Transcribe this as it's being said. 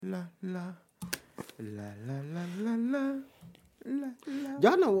la la la la la la la.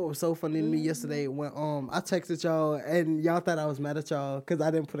 Y'all know what was so funny to me yesterday when I texted y'all and y'all thought I was mad at y'all because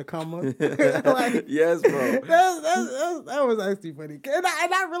I didn't put a comma. Like, Yes, bro. that was actually funny. And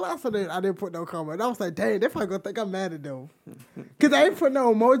I realized I didn't put no comma. And I was like, dang, they probably gonna think I'm mad at them. Because I ain't put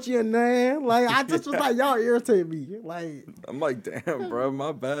no emoji in there. Like, I just was like, y'all irritate me. Like, I'm like, damn, bro,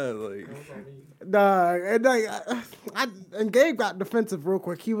 my bad. Like, nah, and like, and Gabe got defensive real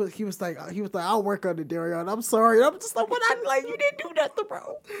quick. He was like, I'll work on it, Darion. I'm sorry. I'm just like, what? I like, you didn't do nothing,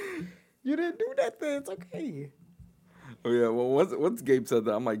 bro. You didn't do nothing. It's okay. oh yeah. Well, once Gabe said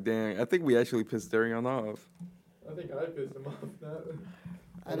that, I'm like, dang, I think we actually pissed Darion off. I think I pissed him off.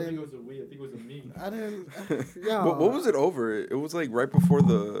 I don't think it was a we. I think it was a me. I didn't. Yeah. But what was it over? It was like right before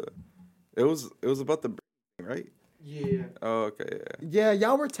the. It was about the, right? Yeah. Oh, okay, yeah. Yeah,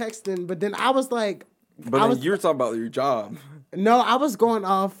 y'all were texting, but then I was like, But then you were talking about your job. no, I was going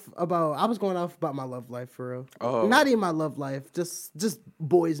off about my love life for real. Oh. Not even my love life, just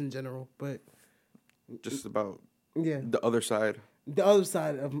boys in general. But Just about yeah, the other side. the other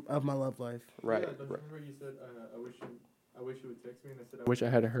side of my love life. Right. Yeah, don't you Right. remember you said, I wish you would text me, and I said, I wish I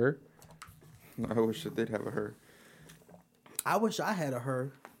had a her. I wish I did have a her. I wish I had a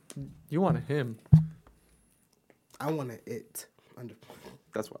her. You want a him. I wanted it.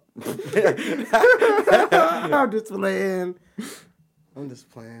 That's why. I'm just playing. I'm just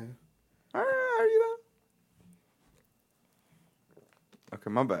playing. Are you though? Okay,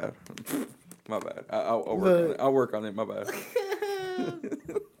 my bad. My bad. I'll work on it. My bad.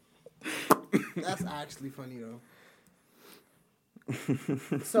 That's actually funny though.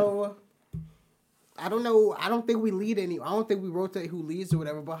 So I don't know. I don't think we lead any. I don't think we rotate who leads or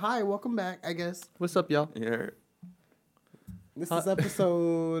whatever. But hi, welcome back. I guess What's up, y'all? Yeah. this is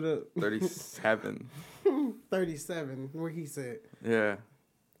episode 37. 37, where he said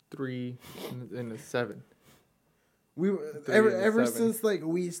 3 and a 7. we ever since like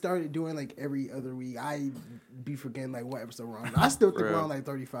we started doing like every other week. I be forgetting like what episode we're on. I still think we're on like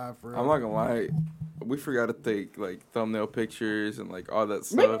 35 for real. I'm not gonna lie. We forgot to take like thumbnail pictures and like all that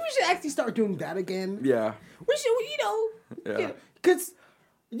stuff. Maybe we should actually start doing that again. Yeah. We should, Yeah. because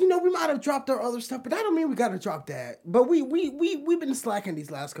we might have dropped our other stuff, but that don't mean we gotta drop that. But we've been slacking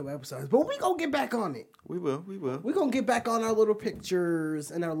these last couple episodes, but we gonna get back on it. We will. We gonna get back on our little pictures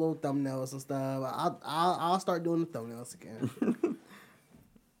and our little thumbnails and stuff. I'll start doing the thumbnails again.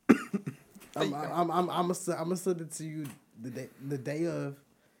 I'm gonna send it to you the day of.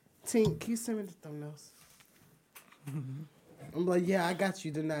 Tink, can you send me the thumbnails? I'm like, yeah, I got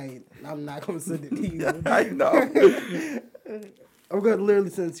you tonight. I'm not gonna send it to you. I know. I'm gonna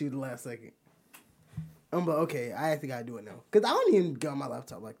literally send it to you the last second. I'm like, okay, I actually gotta do it now. Cause I don't even get on my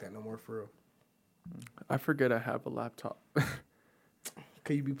laptop like that no more for real. I forget I have a laptop. Cause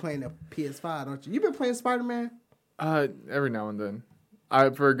you be playing the PS5, don't you? You been playing Spider-Man? Every now and then.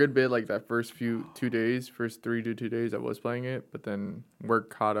 For a good bit, like that first 3 to 2 days, I was playing it, but then work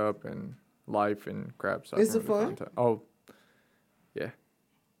caught up and life and crap. So Is it fun? Oh, yeah,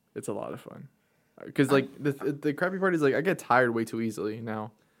 it's a lot of fun. Because like the crappy part is like I get tired way too easily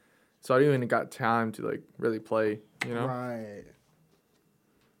now, so I don't even got time to like really play. You know?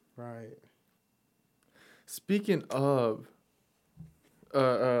 Right. Speaking of,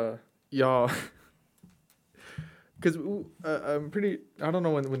 y'all. Because I'm pretty. I don't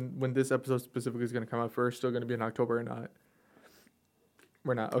know when this episode specifically is gonna come out. First, still gonna be in October or not?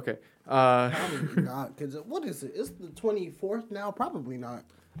 We're not. Okay. Probably not. Cause what is it? It's the 24th now. Probably not.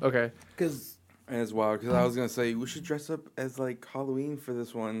 Okay. Cause And it's wild because I was gonna say we should dress up as like Halloween for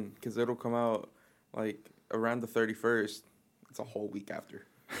this one because it'll come out like around the 31st. It's a whole week after.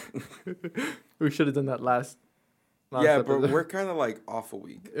 We should have done that last Yeah, episode. but we're kind of like off a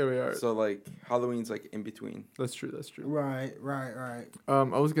week. Here we are. So like Halloween's like in between. That's true. right. I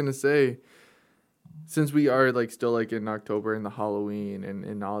was gonna say, since we are like still like in October and the Halloween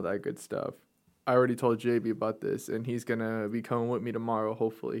and all that good stuff, I already told JB about this, and he's gonna be coming with me tomorrow,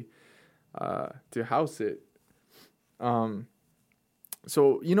 hopefully, to house it.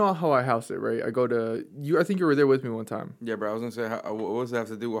 So you know how I house it, right? I go to you. I think you were there with me one time. Yeah, bro. I was gonna say, what does it have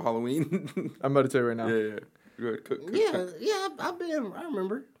to do with Halloween? I'm about to tell you right now. Yeah. Good. Cook. Yeah. I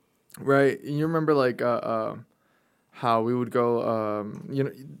remember. Right, and you remember like how we would go,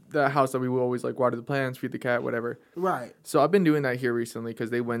 that house that we would always like water the plants, feed the cat, whatever. Right. So I've been doing that here recently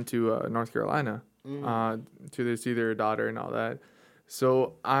because they went to North Carolina to see their daughter and all that.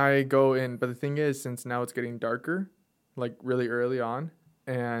 So I go in, but the thing is, since now it's getting darker, like really early on,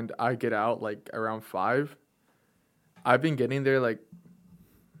 and I get out like around 5, I've been getting there like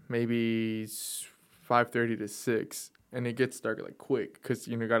maybe 5:30 to 6, and it gets dark like quick because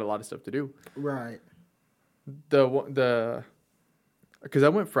you got a lot of stuff to do. Right. Because I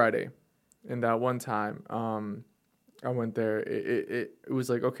went Friday, and that one time, I went there. It was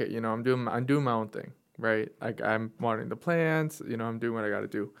like, okay, I'm doing my own thing, right? Like I'm watering the plants, I'm doing what I got to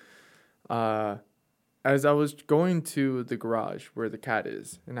do. As I was going to the garage where the cat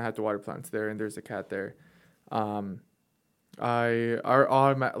is, and I had to water plants there, and there's a cat there,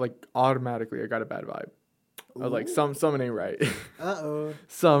 automatically I got a bad vibe. I was like, something ain't right.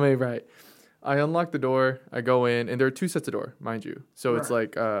 Something ain't right. I unlock the door, I go in, and there are two sets of door, mind you. So it's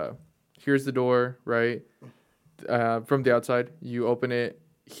like, here's the door, right? From the outside, you open it.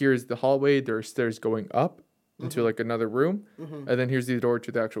 Here's the hallway. There are stairs going up into like another room, and then here's the door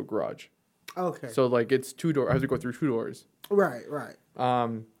to the actual garage. Okay. So like it's two doors. I have to go through two doors. Right.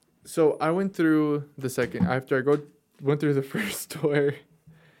 So I went through the second. After I went through the first door.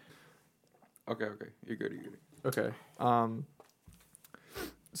 Okay. You're good. Okay.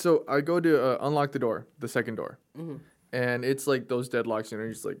 So I go to unlock the door, the second door, and it's like those deadlocks.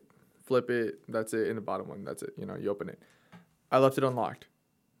 You just like flip it. That's it. In the bottom one, that's it. You open it. I left it unlocked.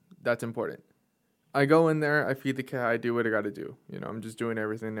 That's important. I go in there. I feed the cat. I do what I got to do. I'm just doing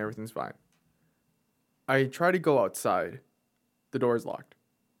everything. Everything's fine. I try to go outside. The door is locked.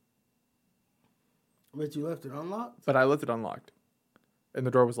 But you left it unlocked? But I left it unlocked. And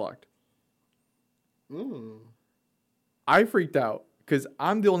the door was locked. I freaked out because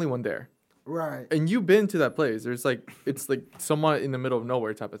I'm the only one there. Right. And you've been to that place. It's like somewhat in the middle of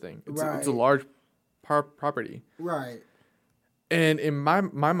nowhere type of thing. It's a large property. Right. And in my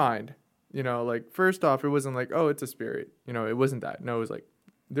mind, like first off, it wasn't like, oh, it's a spirit. It wasn't that. No, it was like,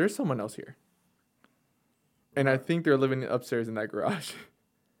 there's someone else here. And I think they're living upstairs in that garage.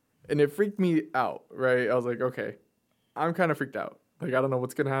 And it freaked me out, right? I was like, okay, I'm kind of freaked out. Like, I don't know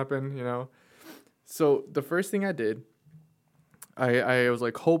what's going to happen, So the first thing I did, I was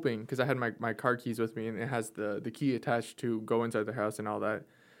like hoping, because I had my car keys with me and it has the key attached to go inside the house and all that.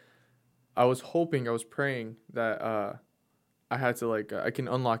 I was praying that I had to I can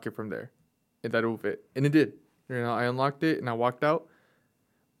unlock it from there and that it will fit. And it did. I unlocked it and I walked out.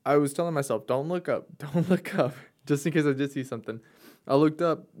 I was telling myself, don't look up, just in case I did see something. I looked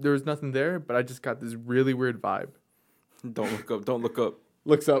up, there was nothing there, but I just got this really weird vibe. Don't look up.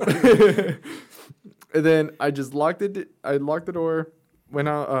 Looks up. And then I just locked it. I locked the door, went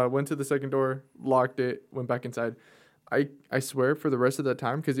out, went to the second door, locked it, went back inside. I swear for the rest of that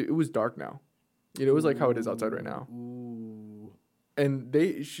time, because it was dark now. It was like how it is outside right now. Ooh. And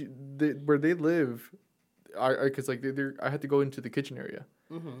where they live, I had to go into the kitchen area.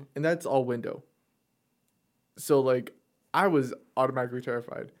 And that's all window. So, I was automatically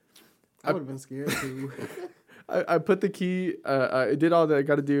terrified. I would have been scared, too. I put the key, I did all that I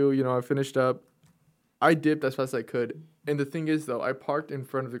got to do, I finished up. I dipped as fast as I could. And the thing is, though, I parked in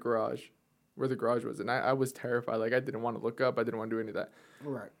front of the garage, where the garage was. And I was terrified. I didn't want to look up. I didn't want to do any of that.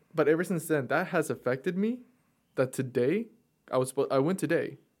 Right. But ever since then, that has affected me. That today, I went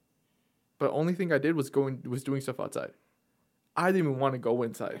today. But only thing I did was doing stuff outside. I didn't even want to go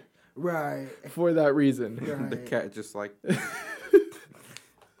inside. Right. For that reason. Right. The cat just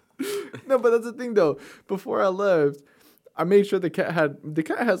No, but that's the thing though. Before I left, I made sure the cat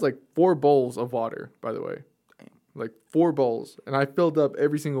has 4 bowls of water, by the way. 4 bowls. And I filled up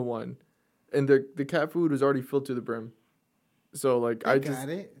every single one. And the cat food was already filled to the brim. So I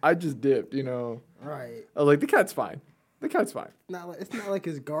just dipped, Right. I was like, the cat's fine. The cat's fine. It's not like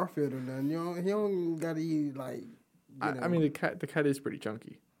it's Garfield or nothing. He don't gotta eat I mean, the cat is pretty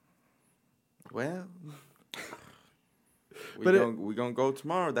chunky. well, But we're gonna go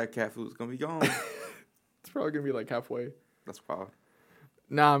tomorrow. That cat food's gonna be gone. It's probably gonna be halfway. That's wild.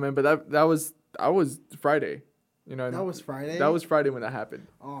 Nah, man, but that was Friday. That was Friday? That was Friday when that happened.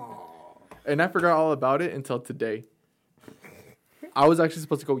 Oh. And I forgot all about it until today. I was actually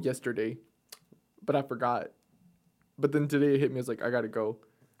supposed to go yesterday, but I forgot. But then today it hit me. I was like, I gotta go,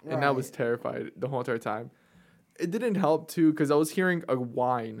 and I was terrified the whole entire time. It didn't help too because I was hearing a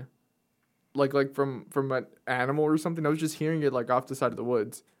whine, like from an animal or something. I was just hearing it off the side of the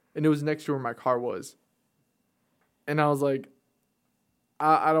woods, and it was next to where my car was. And I was like,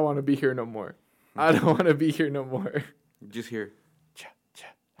 I don't want to be here no more. I don't want to be here no more. Just hear,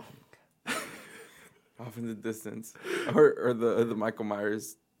 off in the distance, or the Michael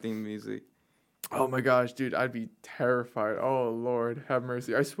Myers theme music. Oh my gosh, dude, I'd be terrified. Oh Lord, have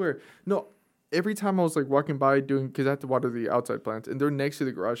mercy. I swear. No, every time I was walking by because I have to water the outside plants, and they're next to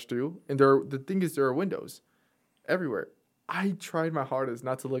the garage too. And the thing is, there are windows everywhere. I tried my hardest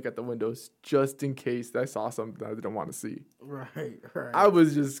not to look at the windows just in case I saw something I didn't want to see. Right. I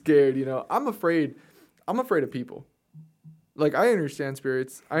was just scared, I'm afraid of people. Like, I understand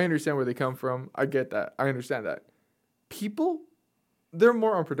spirits. I understand where they come from. I get that. I understand that. People, they're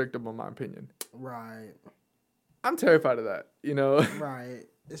more unpredictable, in my opinion. Right. I'm terrified of that, you know? Right.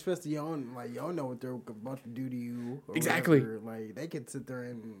 Especially you don't know what they're about to do to you. Or Exactly. whatever. Like, they could sit there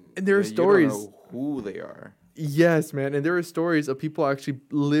and And there are Yeah, stories. You don't know who they are. Yes, man. And there are stories of people actually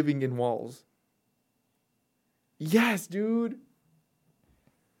living in walls. Yes, dude.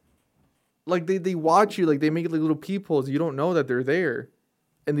 Like, they watch you. Like, they make, like, little peepholes. You don't know that they're there.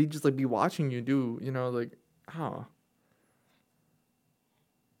 And they just, like, be watching you do, you know, like, oh.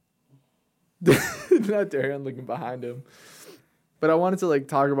 Not Darian looking behind him. But I wanted to, like,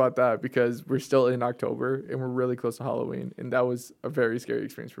 talk about that because we're still in October and we're really close to Halloween. And that was a very scary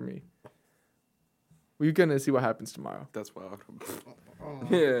experience for me. We're going to see what happens tomorrow. That's wild. Oh,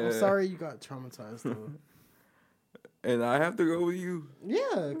 Yeah. I'm sorry you got traumatized though. And I have to go with you.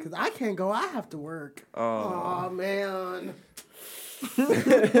 Yeah, because I can't go. I have to work. Oh, man.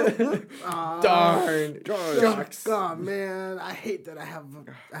 Darn. Shucks. God, man. I hate that I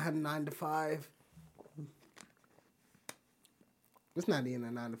had a 9 to 5. It's not even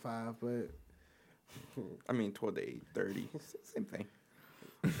a 9 to 5, but I mean, 12 to 8:30. Same thing.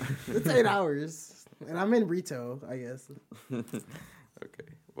 it's 8 hours. And I'm in retail, I guess. Okay.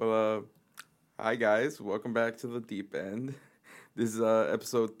 Well, hi guys. Welcome back to the Deep End. This is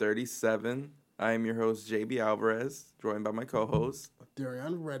episode 37. I am your host, JB Alvarez, joined by my co-host,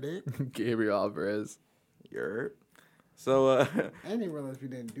 Darian Reddit. Gabriel Alvarez. Yerp. So, I didn't realize we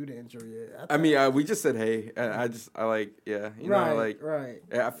didn't do the intro yet. I mean, we just said hey, and I like, yeah, you know, like, right.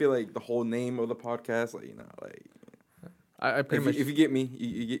 I feel like the whole name of the podcast, like, you know, like, I pretty much. if you get me,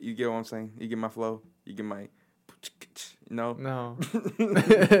 you get what I'm saying. You get my flow. You get my, you know. No.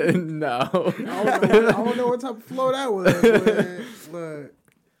 No. I don't know what type of flow that was, but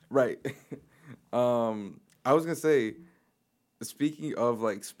Right. I was gonna say, speaking of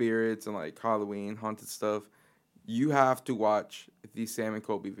like spirits and like Halloween haunted stuff, you have to watch the Sam and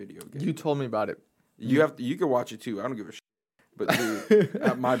Colby video game. You told me about it. You can watch it too. I don't give a shit. But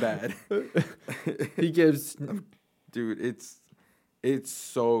dude, my bad. He gives. Dude, it's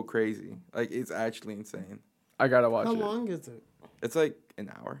so crazy. Like, it's actually insane. I gotta watch how it. long is it? It's like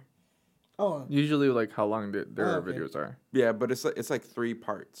an hour. Oh, Usually, like how long their okay. videos are. Yeah, but it's like 3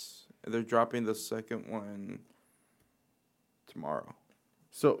 parts. They're dropping the second one tomorrow.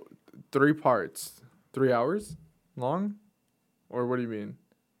 So 3 parts, 3 hours long, or what do you mean?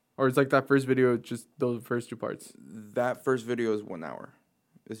 Or it's like that first video, just those first 2 parts. That first video is 1 hour.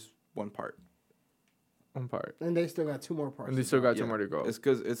 It's 1 part. 1 part, and they still got 2 more parts. and they still got 2 Yeah. more to go. It's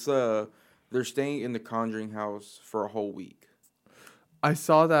because they're staying in the Conjuring house for a whole week. I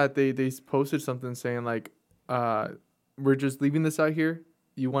saw that they posted something saying like, we're just leaving this out here.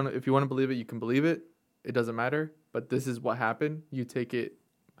 If you want to believe it, you can believe it. It doesn't matter. But this is what happened. You take it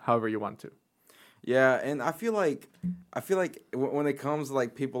however you want to. Yeah, and I feel like when it comes to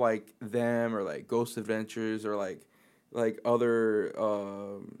like people like them or like Ghost Adventures or like other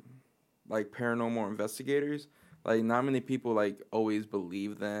like paranormal investigators, like not many people like always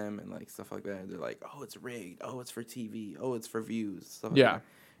believe them and like stuff like that. They're like, oh, it's rigged. Oh, it's for TV. Oh, it's for views. Stuff like Yeah. that.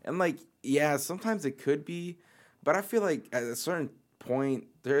 And like, yeah, sometimes it could be, but I feel like at a certain point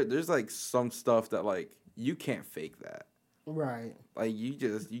there's like some stuff that like you can't fake that. Right. Like you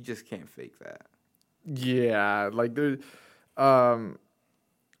just can't fake that. Yeah, like there,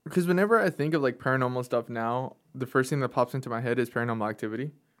 because whenever I think of like paranormal stuff now, the first thing that pops into my head is Paranormal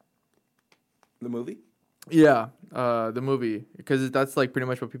Activity. The movie? Yeah, the movie, because that's like pretty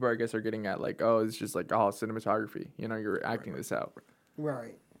much what people I guess are getting at. Like, oh, it's just like cinematography. You know, you're acting this out.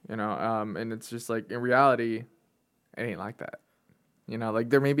 Right. You know, and it's just like in reality, it ain't like that. You know,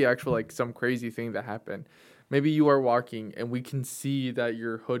 like there may be actual like some crazy thing that happened. Maybe you are walking and we can see that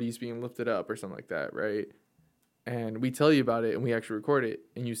your hoodie's being lifted up or something like that, right? And we tell you about it and we actually record it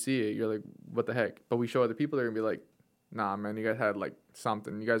and you see it. You're like, what the heck? But we show other people, they're going to be like, nah, man, you guys had like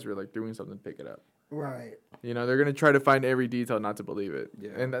something. You guys were like doing something to pick it up. Right. You know, they're going to try to find every detail not to believe it.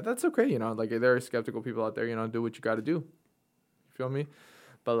 Yeah. And that's okay, you know. Like, there are skeptical people out there, you know, do what you got to do. You feel me?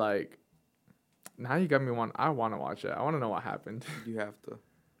 But, like, now you got me I want to watch it. I want to know what happened. You have to,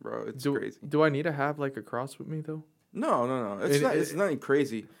 bro. It's do, crazy. Do I need to have, like, a cross with me, though? No. It's nothing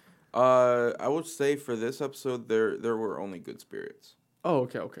crazy. I would say for this episode, there were only good spirits. Oh,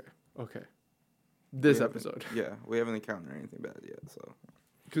 okay. This We haven't- episode. Yeah, we haven't encountered anything bad yet. So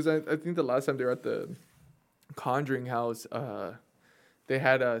Because I think the last time they were at the Conjuring house, they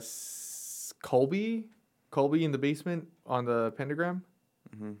had a Colby in the basement on the pentagram,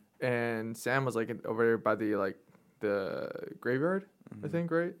 and Sam was like over there by the graveyard, I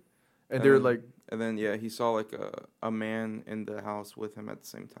think, right? And they're like, and then yeah, he saw like a man in the house with him at the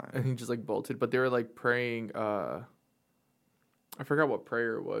same time. and he just like bolted. But they were like praying. I forgot what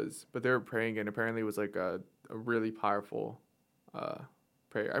prayer it was, but they were praying, and apparently it was like a really powerful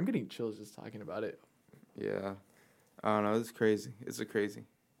prayer. I'm getting chills just talking about it. Yeah, I don't know. It's crazy. It's a crazy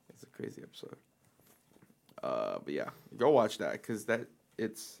episode. But yeah, go watch that because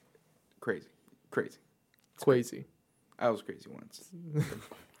it's crazy. Crazy. I was crazy once.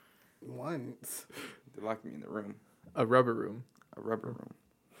 Once. They locked me in the room, A rubber room. a rubber room.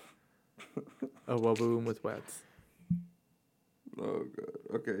 A rubber room with wets. Oh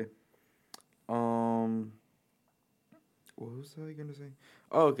god. Okay. What was I gonna say?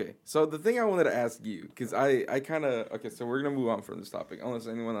 Oh, okay. So the thing I wanted to ask you, because I kind of okay. So we're gonna move on from this topic, unless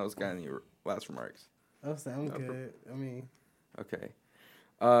anyone else got any last remarks. I'm good. I mean, Okay.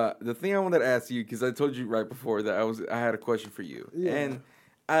 The thing I wanted to ask you, because I told you right before that I had a question for you, Yeah. and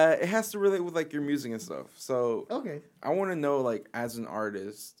it has to relate with like your music and stuff. So okay. I want to know, like, as an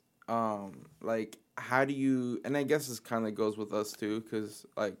artist, like, how do you? And I guess this kind of goes with us too, because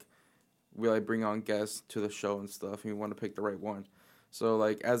like we like bring on guests to the show and stuff, and we want to pick the right one. So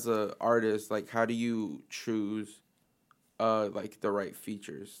like, as a artist, like, how do you choose, like the right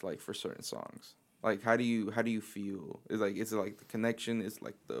features, like for certain songs? Like, how do you feel? Is it like the connection? Is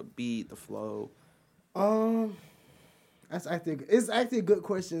like the beat, the flow? It's actually a good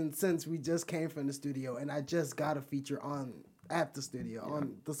question since we just came from the studio and I just got a feature at the studio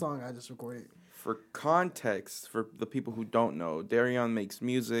on the song I just recorded. For context, for the people who don't know, Darion makes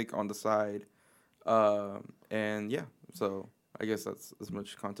music on the side, and yeah, so I guess that's as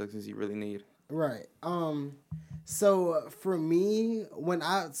much context as you really need. Right. So for me, when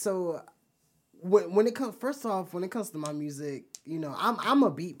it comes, first off, when it comes to my music, you know, I'm a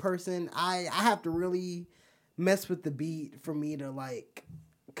beat person. I have to really mess with the beat for me to like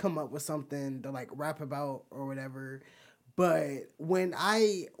come up with something to like rap about or whatever. But when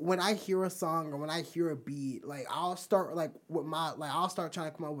I hear a song or when I hear a beat, like I'll start like I'll start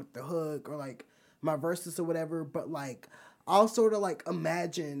trying to come up with the hook or like my verses or whatever. But like I'll sort of like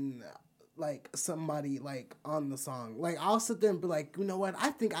imagine like somebody like on the song. Like I'll sit there and be like, you know what?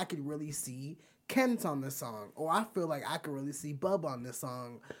 I think I could really see Kent on this song, or I feel like I could really see Bub on this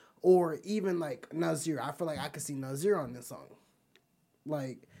song, or even like Nazir. I feel like I could see Nazir on this song.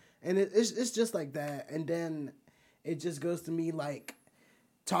 Like, and it's just like that, and then it just goes to me like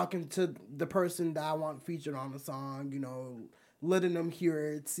talking to the person that I want featured on the song, you know, letting them hear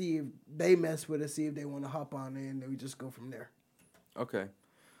it, see if they mess with it, see if they want to hop on it, and then we just go from there. Okay,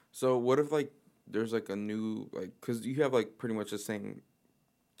 so what if like there's like a new like because you have like pretty much the same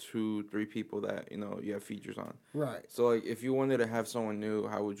 2-3 people that you know you have features on. Right. So like if you wanted to have someone new,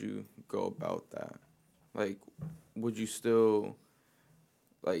 how would you go about that? Like, would you still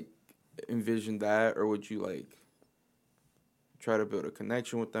like envision that, or would you like try to build a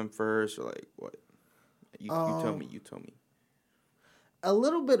connection with them first, or like what? You tell me. You tell me. A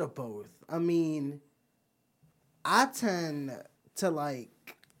little bit of both. I mean, I tend to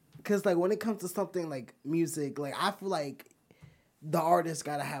like, cause like when it comes to something like music, like I feel like the artist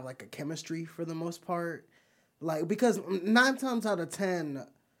gotta have like a chemistry for the most part, like because 9 times out of 10,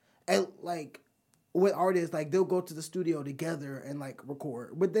 and like with artists, like they'll go to the studio together and like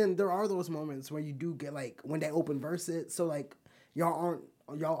record. But then there are those moments where you do get like when they open verse it, so like y'all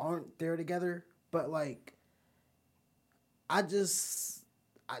aren't there together, but like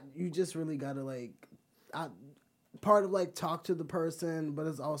you just really gotta like part of like talk to the person, but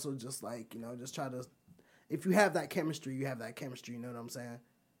it's also just like, you know, just try to, if you have that chemistry, you have that chemistry, you know what I'm saying?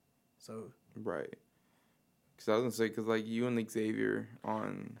 So Right. Because I was gonna say, because like you and Xavier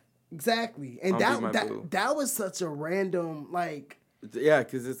on. Exactly, and that was such a random like. Yeah,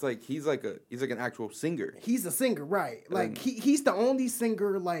 because it's like he's like an actual singer. He's a singer, right? Like he's the only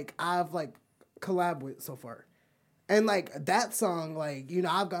singer like I've like collabed with so far, and like that song, like, you know,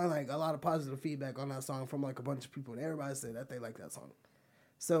 I've gotten like a lot of positive feedback on that song from like a bunch of people, and everybody said that they like that song.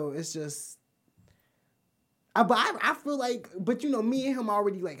 So it's just. But I feel like, but you know, me and him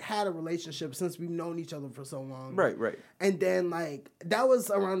already like had a relationship since we've known each other for so long. Right. And then like that was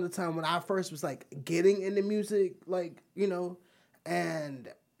around the time when I first was like getting into music, like, you know, and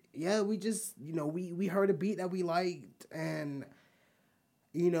yeah, we just, you know, we heard a beat that we liked, and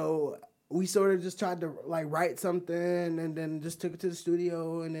you know, we sort of just tried to like write something, and then just took it to the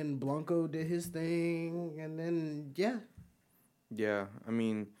studio, and then Blanco did his thing, and then yeah. Yeah, I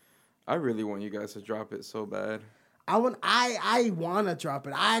mean, I really want you guys to drop it so bad. I want to drop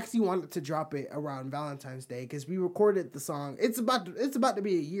it. I actually wanted to drop it around Valentine's Day because we recorded the song. It's about to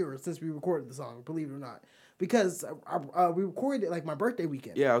be a year since we recorded the song, believe it or not. because we recorded like my birthday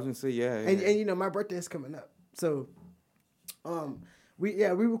weekend. Yeah, I was gonna say And my birthday is coming up, so we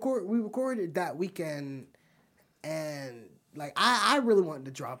recorded that weekend, and like I really wanted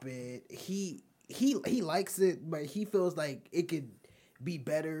to drop it. He likes it, but he feels like it could be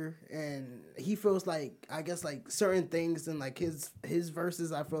better, and he feels like I guess like certain things in like his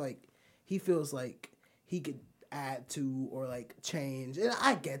verses, I feel like he feels like he could add to or like change, and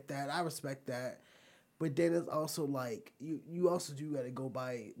I get that, I respect that. But then it's also like you also do got to go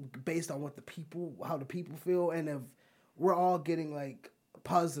by based on what how the people feel, and if we're all getting like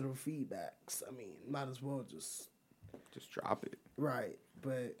positive feedbacks, I mean, might as well just drop it. Right,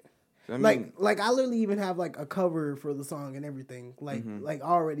 but I mean, like I literally even have like a cover for the song and everything, like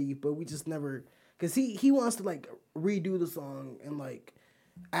already, but we just never, cause he wants to like redo the song and like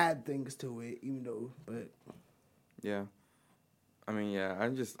add things to it, even though, but yeah. I mean, yeah,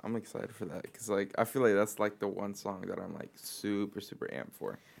 I'm excited for that because like I feel like that's like the one song that I'm like super amped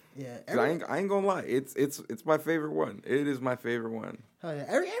for. Yeah, I ain't gonna lie, it's my favorite one. It is my favorite one. Oh yeah,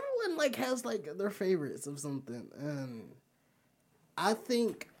 everyone like has like their favorites of something, and I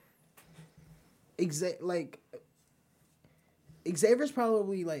think Xavier's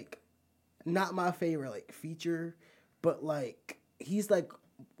probably like not my favorite like feature, but like he's like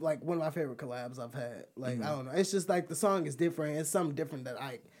one of my favorite collabs I've had. Like I don't know, it's just like the song is different. It's something different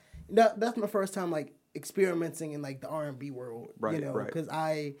that's my first time like experimenting in like the R&B world, right, you know, right. because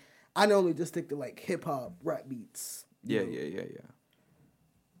I normally just stick to like hip hop rap beats. Yeah.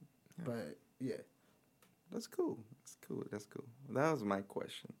 But yeah, that's cool. That was my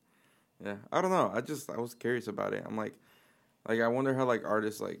question. Yeah, I don't know. I was curious about it. I'm like I wonder how like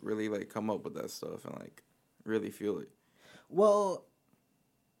artists like really like come up with that stuff and like really feel it. well,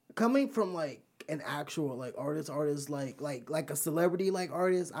 coming from like an actual like artist like a celebrity like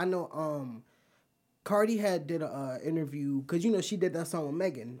artist, I know Cardi had did a interview because she did that song with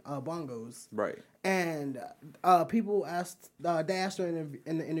Megan Bongos, Right. and people asked they asked her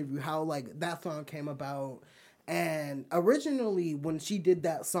in the interview how like that song came about. And originally, when she did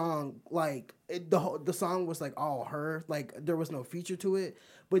that song, like the song was like all her, like there was no feature to it.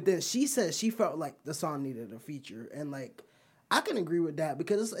 But then she said she felt like the song needed a feature, and like I can agree with that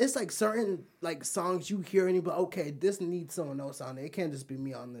because it's like certain like songs you hear and you be like, okay, this needs someone else on it. It can't just be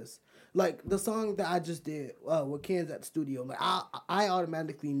me on this. Like the song that I just did with Ken's at the studio, like I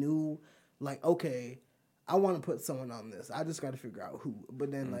automatically knew, like okay, I want to put someone on this. I just got to figure out who.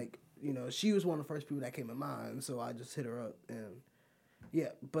 But then like. She was one of the first people that came in mind, so I just hit her up, and yeah.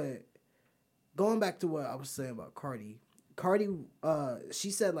 But going back to what I was saying about Cardi, she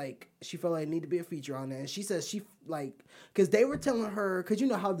said like she felt like it needed to be a feature on there, and she said she like because they were telling her because you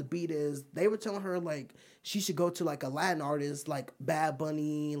know how the beat is, they were telling her like she should go to like a Latin artist like Bad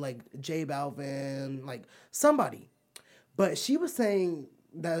Bunny, like J Balvin, like somebody, but she was saying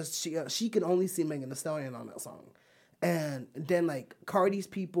that she could only see Megan Thee Stallion on that song. And then, like, Cardi's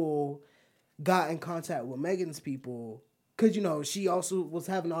people got in contact with Megan's people because, she also was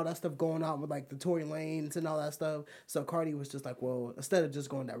having all that stuff going on with, like, the Tory Lanez and all that stuff. So Cardi was just like, well, instead of just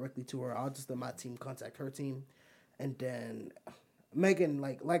going directly to her, I'll just let my team contact her team. And then Megan,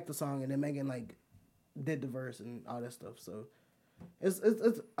 like, liked the song, and then Megan, like, did the verse and all that stuff. So it's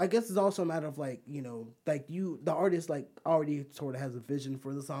I guess it's also a matter of, like, like, the artist, like, already sort of has a vision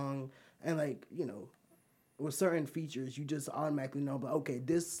for the song. And, like, with certain features, you just automatically know, but okay,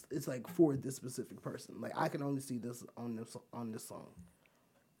 this is like for this specific person. Like I can only see this on this song.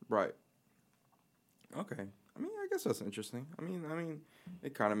 Right. Okay. I mean, I guess that's interesting. I mean,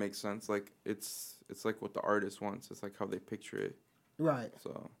 it kind of makes sense. Like it's like what the artist wants. It's like how they picture it. Right.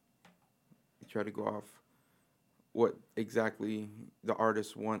 So you try to go off what exactly the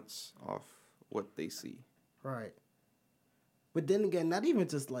artist wants off what they see. Right. But then again, not even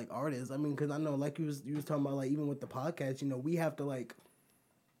just like artists. I mean, because I know, like you was talking about, like even with the podcast, we have to like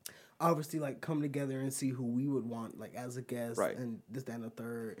obviously like come together and see who we would want like as a guest, right. And this, that, and the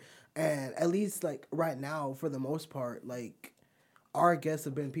third. And at least like right now, for the most part, like our guests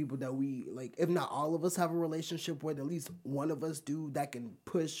have been people that we like. If not all of us have a relationship with, at least one of us do that can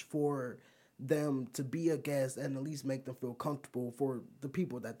push for them to be a guest and at least make them feel comfortable for the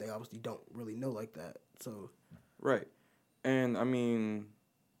people that they obviously don't really know like that. So right. And I mean,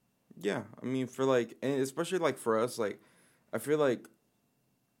 yeah, for like, and especially like for us, like, I feel like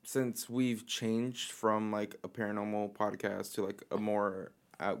since we've changed from like a paranormal podcast to like a more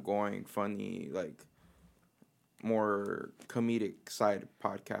outgoing, funny, like more comedic side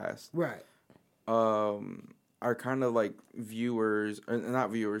podcast, right? Our kind of like viewers, or not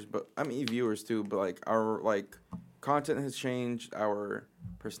viewers, but I mean viewers too, but like our like content has changed, our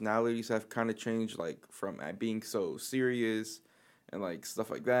personalities have kind of changed, like from being so serious and like stuff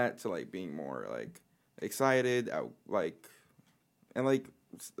like that to like being more like excited, out like, and like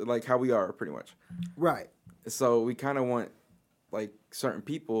how we are pretty much. Right. So we kind of want like certain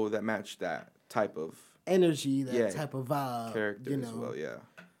people that match that type of Energy, that Yeah. type of vibe. character you know. as well. Yeah.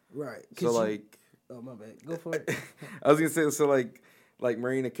 Right. 'Cause So you- like, oh my bad. Go for it. I was gonna say, so like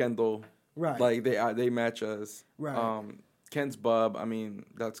Marina Kendall, Right. like they match us. Right. Ken's Bub, I mean,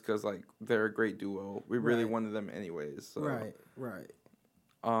 that's because like they're a great duo. We really Right. wanted them anyways. So. Right. Right.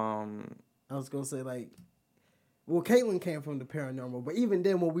 Um. I was gonna say like, well, Caitlyn came from the paranormal, but even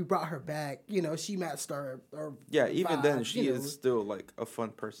then, when we brought her back, you know, she matched our Yeah. Even vibe, then, she you know. is still like a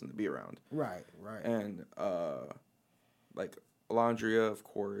fun person to be around. Right. Right. And like Alondria, of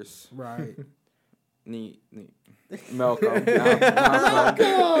course. Right. Neat. Malcolm.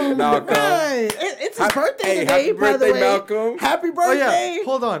 Malcolm. Right. It's his birthday Hey, today, happy by the birthday, way. Malcolm. Happy Oh birthday. yeah,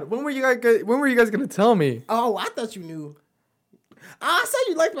 hold on. When were you guys gonna tell me? Oh, I thought you knew. I said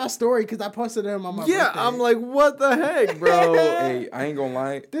you liked my story because I posted them on my Yeah, birthday. I'm like, what the heck, bro? Hey, I ain't gonna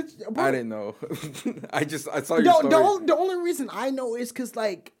lie. I didn't know. I saw your story. The only reason I know is because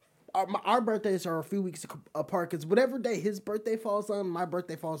like our birthdays are a few weeks apart. Because whatever day his birthday falls on, my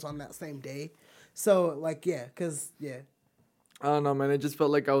birthday falls on that same day. So like yeah, I don't know, man. It just felt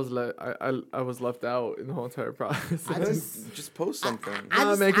like I was I was left out in the whole entire process. I Just post something.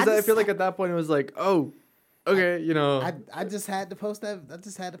 Nah, man, because I feel like at that point it was like, oh, okay, you know. I just had to post that. I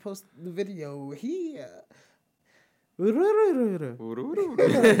just had to post the video.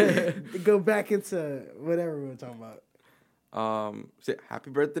 Go back into whatever we were talking about. Say happy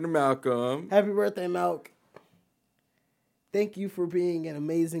birthday to Malcolm. Happy birthday, Malk. Thank you for being an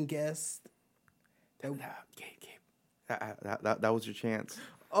amazing guest. Gabe. That was your chance.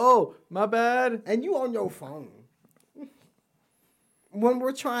 Oh, my bad. And you on your phone. When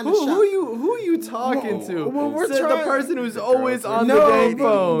we're trying to Who you talking to? When we're Said the trying- person who's always on No, the dang but-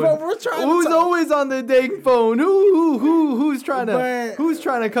 phone. but we're trying to Who's talk- always on the dang phone? Who's trying to But- who's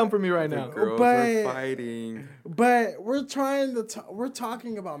trying to come for me right The now? girls but- are fighting. But we're trying to. We're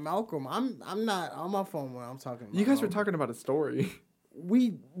talking about Malcolm. I'm not on my phone when I'm talking. About You guys were Malcolm. talking about a story.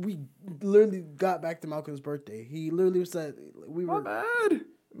 We literally got back to Malcolm's birthday. He literally said we My were. bad.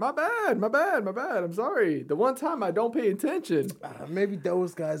 I'm sorry. The one time I don't pay attention. Maybe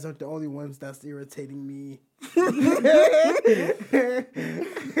those guys are the only ones that's irritating me.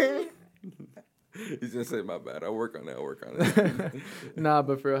 He's gonna say my bad. I'll work on it. Nah,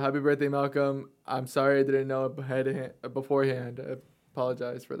 but for real, happy birthday, Malcolm. I'm sorry I didn't know beforehand. I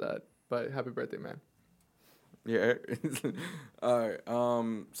apologize for that. But happy birthday, man. Yeah. All right.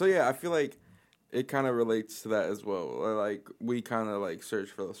 So yeah, I feel like it kind of relates to that as well. Like we kind of like search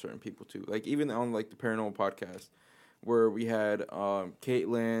for those certain people too. Like even on like the paranormal podcast, where we had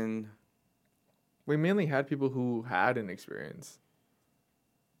Caitlyn. We mainly had people who had an experience.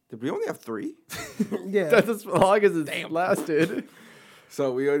 Did we only have 3? Yeah. That's as long as it lasted.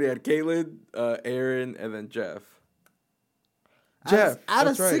 So we only had Caitlyn, Aaron, and then Jeff. Jeff, Out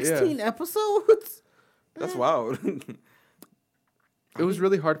of that's right, 16 episodes. That's wild. It was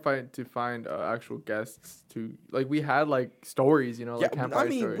really hard to find actual guests to like. We had like stories, you know, like campfire I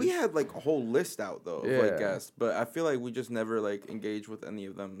mean, stories. we had like a whole list out though of Yeah. like guests, but I feel like we just never like engaged with any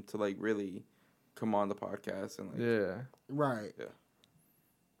of them to like really come on the podcast and like. Yeah, Right.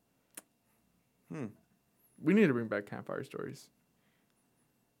 we need to bring back campfire stories.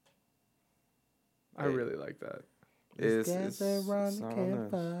 I Hey. really like that. Let's It's gather around the on us.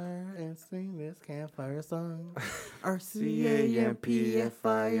 campfire and sing this campfire song.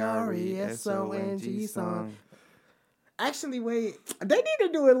 RCAMPFIRESONG song. Actually, wait. They need to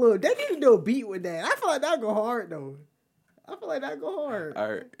do a little. They need to do a beat with that. I feel like that'd go hard though. I feel like that'd go hard.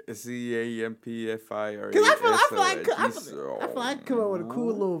 RCAMPFIRESONG. Cause I feel like I could come up with a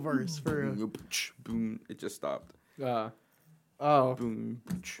cool little verse for real. Boom! It just stopped. Oh, Boom!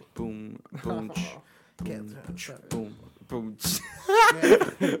 Boom! Boom! Boom! Boom! Boom! Boom!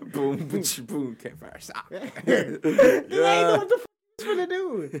 Boom! Campfire stop. Cause I ain't know what the f it's finna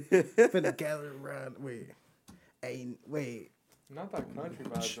do. Finna gather around. Wait. not that country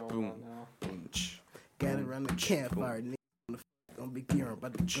vibe going Boom. on now. Boom! Gather around the campfire. Nigga, gonna be gearing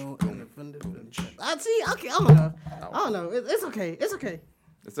about to go in the front of the. I see. Okay, I don't know. It's okay. It's okay.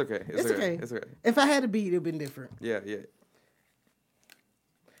 It's okay. It's okay. It's okay. If I had a beat, it'd been different. Yeah.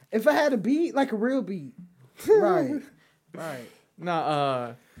 If I had a beat, like a real beat. Right.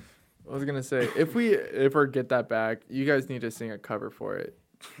 Nah, I was gonna say if we ever get that back, you guys need to sing a cover for it,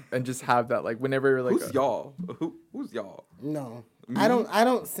 and just have that like whenever like. Who's y'all? Who's y'all? No. Me? I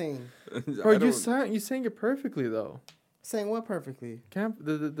don't sing. Bro, you sang it perfectly though. Saying what perfectly?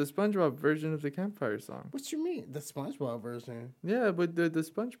 The SpongeBob version of the campfire song. What you mean? The SpongeBob version? Yeah, but the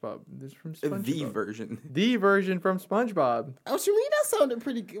SpongeBob. This from SpongeBob. The version. The version from SpongeBob. What you mean? That sounded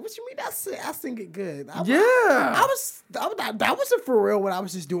pretty good. What you mean? I sing it good. Yeah. That wasn't for real. What I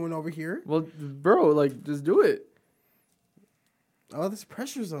was just doing over here. Well, bro, like just do it. Oh, this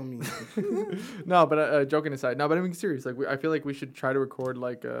pressure's on me. No, but joking aside, no, but I'm being serious. Like, I feel like we should try to record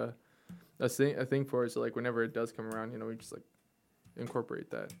like a thing for it. So like whenever it does come around, we just like incorporate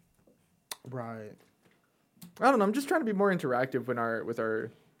that. Right. I don't know. I'm just trying to be more interactive with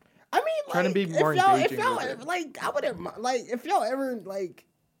our. I mean, trying to be more if engaging y'all with it. like, I wouldn't like if y'all ever like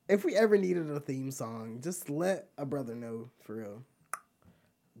if we ever needed a theme song, just let a brother know for real.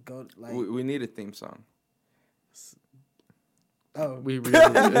 Go like We need a theme song. oh We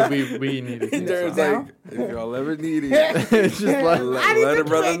really we need a theme There's song. like, if y'all ever need it, It's just like, let a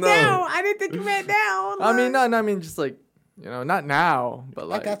brother know. I didn't think you meant down. I mean, no, I mean just like not now, but I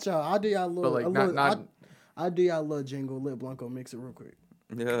like got y'all. I'll do y'all a little. like, a not- little not- I'll do y'all a little jingle. Let Blanco mix it real quick.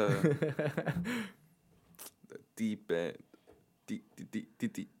 Yeah. The deep end.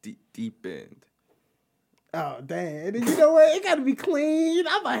 Deep end. Oh dang! And then you know what? It gotta be clean.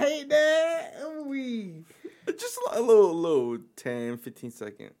 I'ma hate that. We Just a little 10, 15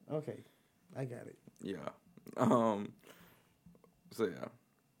 second. okay. I got it. Yeah. So yeah.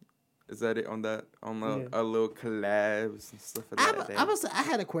 Is that it on that? On a little collabs and stuff like that? I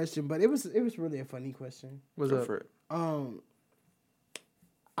had a question, but it was really a funny question. What's Go up? for it.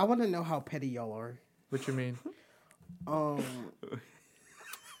 I want to know how petty y'all are. What you mean?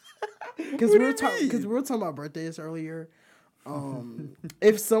 Because we were talking about birthdays earlier.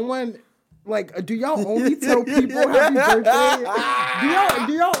 If someone like, do y'all only tell people happy birthday?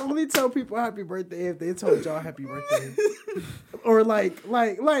 Do y'all only tell people happy birthday if they told y'all happy birthday? Or like.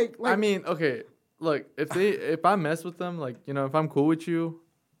 I mean, okay. Look, if I mess with them, like if I'm cool with you,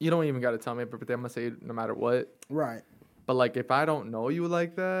 you don't even gotta tell me happy birthday. I'm gonna say it no matter what. Right. But like, if I don't know you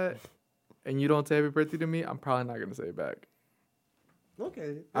like that, and you don't say happy birthday to me, I'm probably not gonna say it back.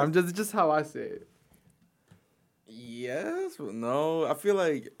 Okay. I'm just how I say it. Yes, but no. I feel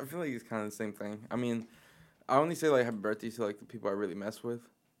like it's kind of the same thing. I mean, I only say like happy birthday to like the people I really mess with.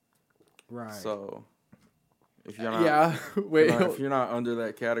 Right. So if you're not, Yeah. Wait. if you're not under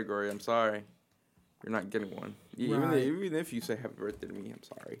that category, I'm sorry. You're not getting one. Right. Even if you say happy birthday to me, I'm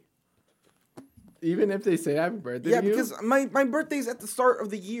sorry. Even if they say happy birthday Yeah, to you? because my birthday's at the start of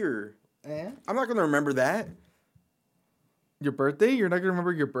the year. And I'm not gonna remember that. Your birthday? You're not gonna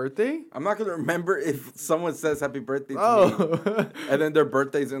remember your birthday? I'm not gonna remember if someone says happy birthday to me, Oh. and then their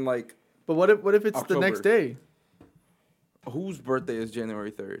birthday's in like But what if it's October. the next day? whose birthday is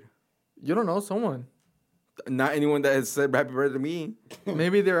January 3rd? You don't know someone. Not anyone that has said happy birthday to me.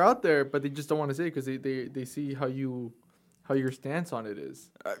 Maybe they're out there, but they just don't want to say it because they see how your stance on it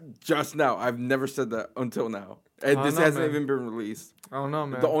is. Just now, I've never said that until now, and I this don't know, hasn't man. even been released. I don't know,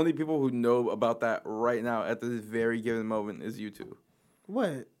 man. The only people who know about that right now at this very given moment is you two.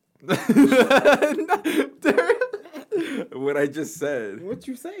 what? What I just said What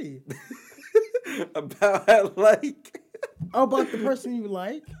you say? about like. Oh, about the person you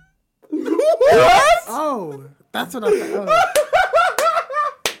like? What? Oh, that's what I thought.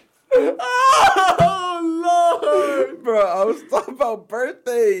 Oh Lord, bro! I was talking about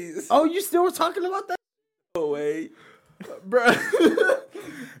birthdays. Oh, you still were talking about that? Oh wait, Bro.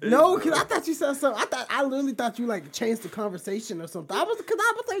 No, because I thought you said something. I literally thought you like changed the conversation or something. I was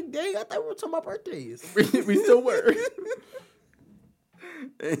like, dang, I thought we were talking about birthdays. we still were.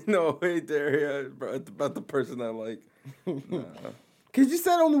 Ain't no way, Daria, bro. It's about the person I like. Nah. Because you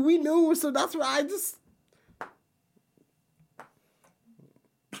said only we knew, so that's why I just.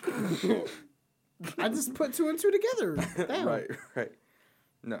 I just put two and two together. Damn. Right.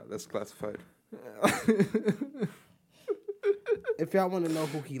 No, that's classified. If y'all want to know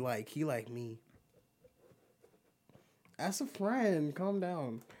who he like me. As a friend, calm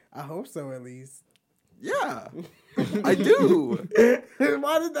down. I hope so, at least. Yeah, I do.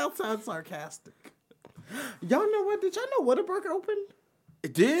 Why did that sound sarcastic? Y'all know what? Did y'all know Whataburger opened?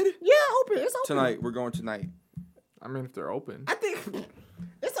 It did? Yeah, open. It's open. Tonight. We're going tonight. I mean, if they're open. I think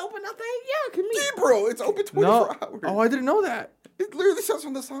it's open. I think. Yeah, can Yeah, bro, it's open 24 No. hours. Oh, I didn't know that. It literally says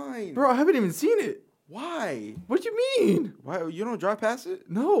on the sign. Bro, I haven't even seen it. Why? What do you mean? Why? You don't drive past it?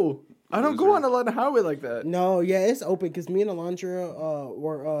 No. I don't go Loser. on a lot of highway like that. No, yeah, it's open because me and Alondra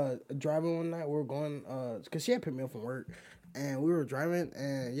were driving one night. We were going because she had picked me up from work, and we were driving,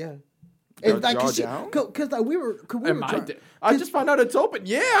 and yeah. Y'all Like, down? Because like we were Am I down? I just found out it's open.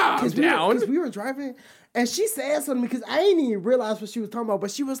 Yeah, I'm down. Because we were driving, and she said something because I didn't even realize what she was talking about.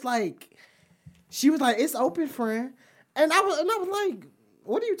 But she was like, it's open, friend. And I was like,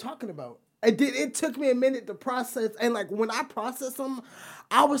 what are you talking about? It took me a minute to process. And like when I processed them,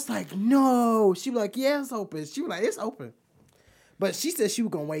 I was like, no. She was like, yeah, it's open. She was like, it's open. But she said she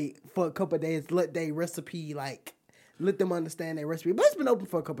was gonna wait for a couple of days, let their recipe, like, let them understand their recipe. But it's been open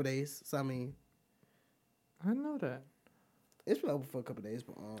for a couple of days. So I mean, I didn't know that. it's been open for a couple of days.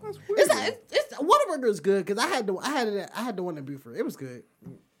 But That's weird. it's Whataburger is good because I had the one in Buford. It was good.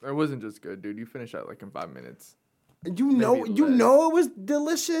 It wasn't just good, dude. You finished that like in 5 minutes. You know it was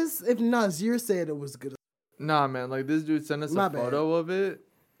delicious. If Nazir said it was good. Nah, man. Like this dude sent us My a bad. photo of it.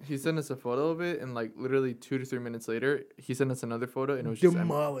 He sent us a photo of it, and like literally 2 to 3 minutes later, he sent us another photo, and it was just empty.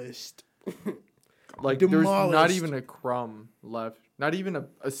 Demolished. Like there's not Demolished. even a crumb left. Not even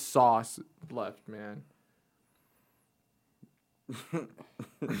a sauce left, man.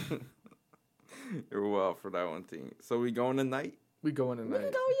 You're wild for that one thing. So we going tonight? We going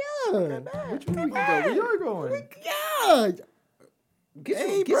tonight. Oh yeah. What you mean we can go? We are going. Yeah.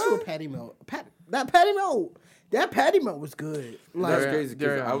 Get you a patty melt. That patty melt was good. Like That's crazy. 'Cause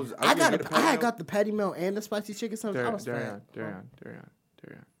Darian. I got the patty melt and the spicy chicken sandwich. I was Darian. fat.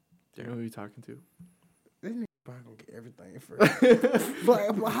 Do you know who you talking to? This nigga probably gonna get everything first.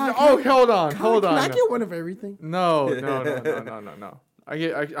 but how, Oh, hold on. can I get one of everything? No. I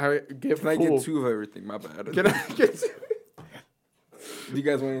get Can I full. get 2 of everything? My bad. Can I get two? Do you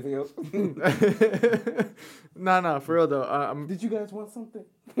guys want anything else? No, for real though. Did you guys want something?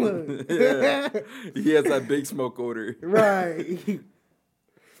 Yeah. He has that big smoke odor. Right.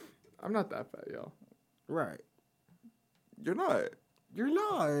 I'm not that fat, y'all. Right. You're not. You're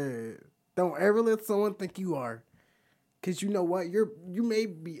not. Don't ever let someone think you are. Cause you know what? You may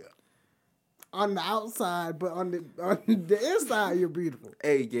be on the outside, but on the inside you're beautiful.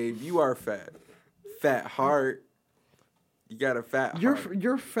 Hey, Gabe, you are fat. Fat heart. You got a fat heart.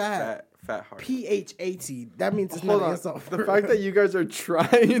 You're fat. Fat heart. PHAT. That means it's Hold not an on. insult. The fact that you guys are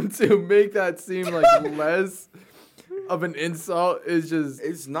trying to make that seem like less of an insult is just.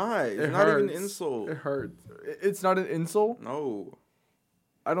 It's not. It's It not even an hurts. insult. It hurts. It's not an insult? No.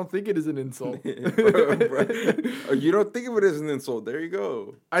 I don't think it is an insult. Bruh. Oh, you don't think of it as an insult. There you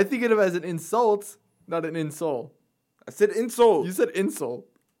go. I think of it as an insult, not an insult. I said insult. You said insult.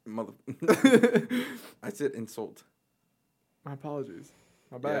 Mother. I said insult. My apologies.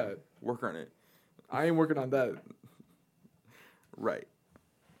 My Yeah, bad. work on it. I ain't working on that. Right.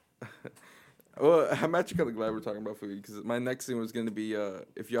 Well, I'm actually kind of glad we're talking about food because my next thing was going to be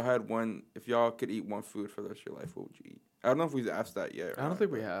if y'all could eat one food for the rest of your life, what would you eat? I don't know if we've asked that yet. I don't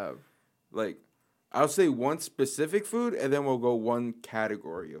think we have. Like, I'll say one specific food, and then we'll go one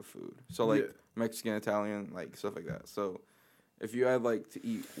category of food. So, like, Yeah. Mexican, Italian, like, stuff like that. So, if you had, like, to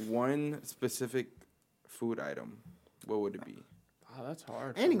eat one specific food item, what would it be? Oh, that's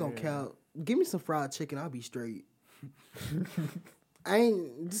hard. I ain't for gonna me. count. Give me some fried chicken, I'll be straight.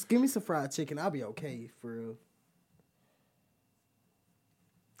 Just give me some fried chicken, I'll be okay, for real.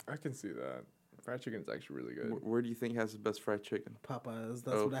 I can see that. Fried chicken's actually really good. Where do you think has the best fried chicken? Popeyes,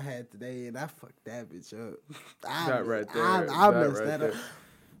 that's Oh. what I had today, and I fucked that bitch up. That right there. I That messed right that up. there.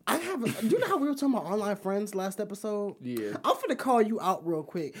 I have. Do you know how we were talking about online friends last episode? Yeah. I'm finna call you out real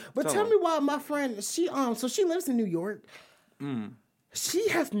quick, but Tell tell her. me why my friend so she lives in New York. Mm. She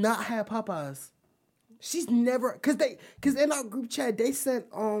has not had Popeyes. She's never cause in our group chat they sent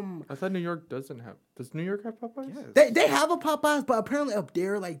I thought New York doesn't have. Does New York have Popeyes? Yes. they have a Popeyes, but apparently up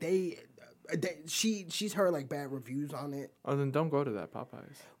there like she's heard like bad reviews on it. Oh, then don't go to that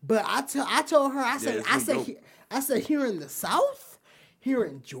Popeyes. But I told her I said it's really dope. I said here in the South, here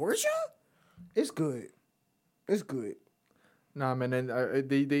in Georgia, it's good. It's good. Nah, man, and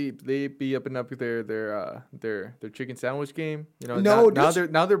they be upping up their chicken sandwich game. You know, No,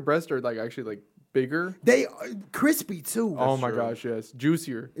 now their breasts are like actually like bigger. They are crispy too. Oh my true. gosh, yes,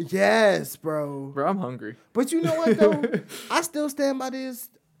 juicier. Yes, bro. Bro, I'm hungry. But you know what though? I still stand by this.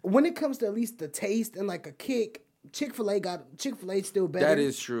 When it comes to at least the taste and like a kick, Chick-fil-A still better. That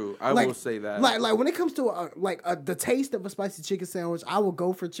is true. I Like- will say that. Like when it comes to the taste of a spicy chicken sandwich, I will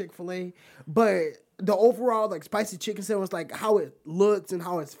go for Chick-fil-A. But the overall like spicy chicken sandwich, like how it looks and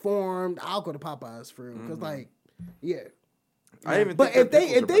how it's formed, I'll go to Popeyes for real. Because like, yeah. I even But think if their they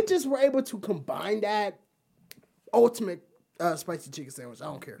pickles are better. just were able to combine that ultimate spicy chicken sandwich, I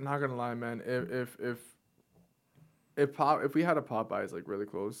don't care. Not gonna lie, man. If we had a Popeyes like really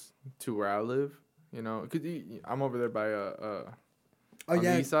close to where I live, you know, cause I'm over there by on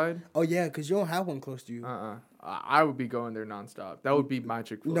the east side. Oh yeah, because you don't have one close to you. I would be going there nonstop. That would be my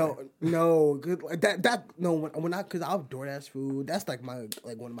Chick-fil-A. No, good. Like when I because I have DoorDash food. That's like one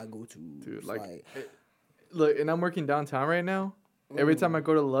of my go to. Dude, look, and I'm working downtown right now. Every time I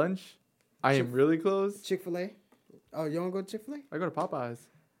go to lunch, I am really close. Chick-fil-A. Oh, you don't go to Chick-fil-A? I go to Popeyes.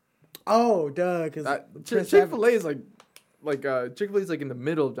 Oh, duh. Because Chick-fil-A is Chick-fil-A is like in the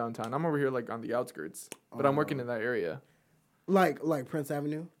middle of downtown. I'm over here like on the outskirts, but I'm working in that area. like Prince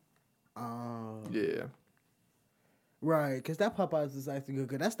Avenue. Yeah. Right, because that Popeyes is actually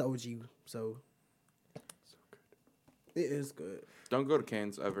good. That's the OG, so good. It is good. Don't go to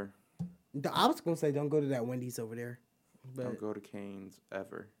Cane's ever. I was gonna say don't go to that Wendy's over there. But Don't go to Cane's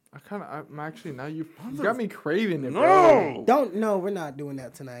ever. I'm actually now you got me craving it, No! bro. no, we're not doing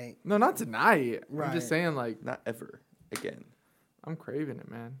that tonight. No, not tonight. I'm Right. just saying like Not ever again. I'm craving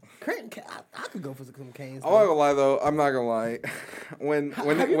it, man. I could go for some Canes. I'm not gonna lie though. I'm not gonna lie. when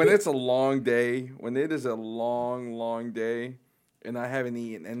have you when been- it's a long day, when it is a long day, and I haven't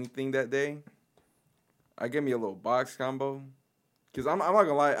eaten anything that day, I get me a little box combo. Cause I'm not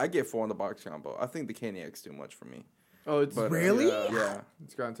gonna lie, I get 4 on the box combo. I think the Caniac's too much for me. Oh, it's But Really? yeah.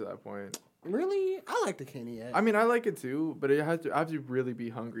 It's gotten to that point. Really? I like the Caniac. I mean, I like it too, but I have to really be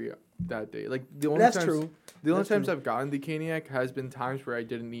hungry that day. Like the only That's times, true. The only That's times true. I've gotten the Caniac has been times where I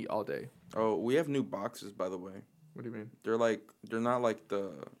didn't eat all day. Oh, we have new boxes by the way. What do you mean? They're not like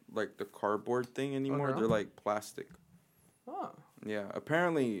the cardboard thing anymore. no? They're like plastic. Oh, Yeah,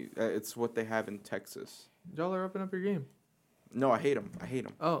 apparently it's what they have in Texas. y'all are upping up your game. No, I hate them.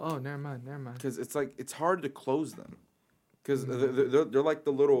 Oh, never mind. Because it's hard to close them. Because they're like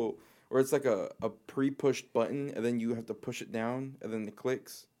the little, or it's like a pre-pushed button, and then you have to push it down, and then it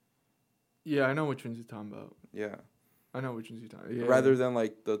clicks. Yeah, I know which ones you're talking about. Yeah. I know which ones you're talking. Yeah. Rather than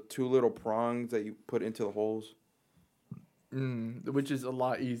like the 2 little prongs that you put into the holes. Which is a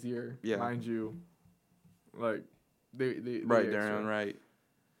lot easier. Yeah. Mind you. Like they Right, extra. Darren, right.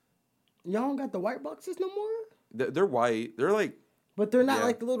 Y'all don't got the white boxes no more? They're white. They're like, But they're not Yeah.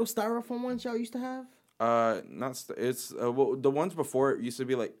 like the little styrofoam ones y'all used to have? it's, well, the ones before it used to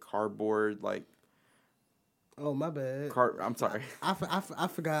be like cardboard, like, Oh, my bad. I'm sorry. I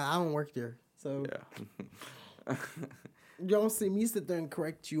forgot. I don't work there. So Yeah. you don't see me sit there and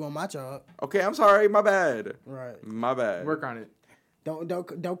correct you on my job. Okay, I'm sorry. My bad. Right. My bad. Work on it. Don't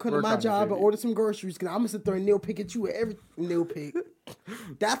come to Work my on it, job and baby. order some groceries because I'm gonna sit there and nail pick at you with every nail pick.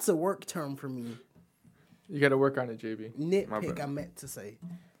 That's a work term for me. You got to work on it, JB. My Nitpick, bad. I meant to say.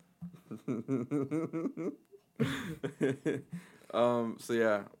 So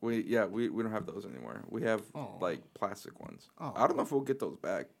yeah, we don't have those anymore. We have Aw. like plastic ones. Aw. I don't know if we'll get those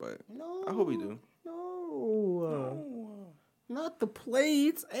back, but No. I hope we do. No. Not the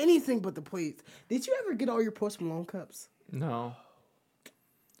plates. Anything but the plates. Did you ever get all your Post Malone cups? No.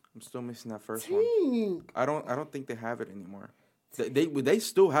 I'm still missing that first one. Dang. I don't think they have it anymore. They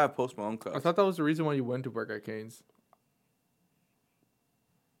still have Post Malone cups. I thought that was the reason why you went to work at Cane's.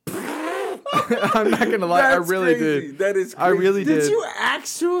 I'm not gonna lie, I That's really crazy. did. That is I crazy. really Did did. you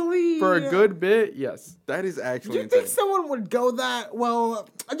actually? For a good bit, yes. That is Do actually you insane. think someone would go that? Well,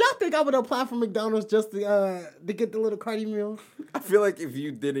 y'all think I would apply for McDonald's just to get the little Cardi meal? I feel like if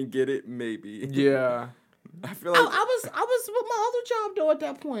you didn't get it, maybe. Yeah. I feel like I was with my other job though at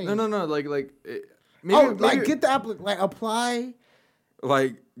that point. No. Like maybe, Get the apply.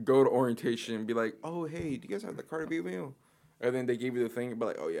 like go to orientation and be like, oh hey, do you guys have the Cardi B meal? And then they give you the thing and be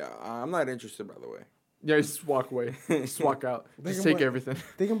like, oh yeah, I'm not interested by the way. Yeah, just walk away. Just walk out. They Just can take what? everything.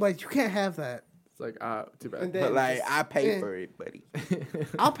 They can be like, you can't have that. It's like, too bad. And then- But like I pay Yeah. for it, buddy.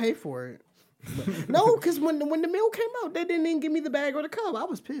 I'll pay for it. No, because when the meal came out, they didn't even give me the bag or the cup. I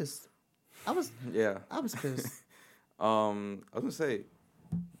was pissed. I was Yeah. pissed. I was gonna say,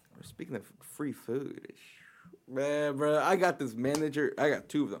 speaking of free food, man, bro, I got this manager. I got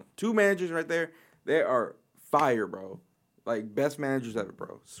 2 of them. 2 managers right there. They are fire, bro. Like best managers ever,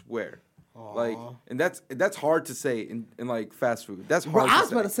 bro. Swear. Like, Aw. and that's hard to say in like fast food. That's Bro, hard. I to was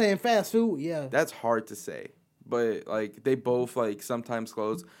say. about to say in fast food, yeah. That's hard to say, but like they both like sometimes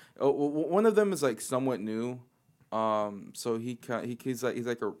close. One of them is like somewhat new, so he's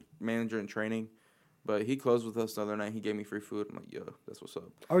like a manager in training, but he closed with us the other night. He gave me free food. I'm like, yo, that's what's up.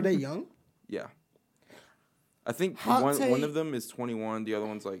 Are they young? Yeah, I think Hot one take. of them is 21. The other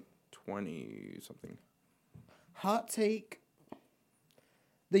one's like 20 something. Hot take.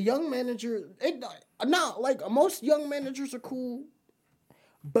 The young manager, not like most young managers are cool,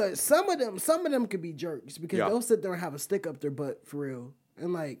 but some of them could be jerks because Yeah. they'll sit there and have a stick up their butt for real,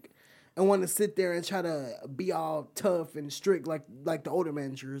 and want to sit there and try to be all tough and strict like the older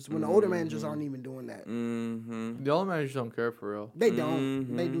managers when the older managers aren't even doing that. Mm-hmm. The all managers don't care for real. They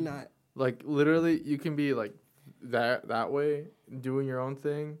don't. They do not. Like literally, you can be like that way, doing your own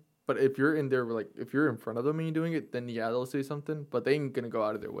thing. But if you're in there, like if you're in front of them and you're doing it, then yeah, they'll say something. But they ain't gonna go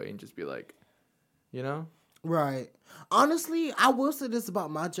out of their way and just be like, you know. Right. Honestly, I will say this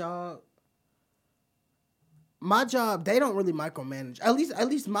about my job. my job, they don't really micromanage. At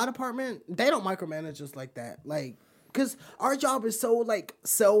least my department, they don't micromanage us like that. Like, cause our job is so like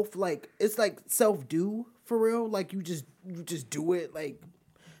it's like self do for real. Like you just do it. Like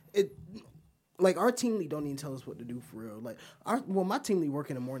it. Like our team lead don't even tell us what to do for real. Like my team lead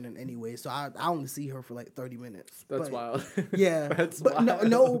work in the morning anyway, so I only see her for like 30 minutes. That's wild. Yeah, That's but wild.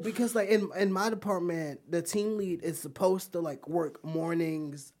 no, because like in my department, the team lead is supposed to like work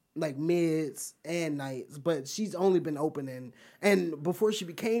mornings, like mids and nights, but she's only been opening. And before she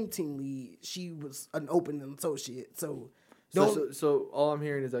became team lead, she was an opening associate. So all I'm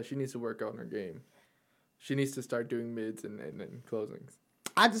hearing is that she needs to work on her game. She needs to start doing mids and closings.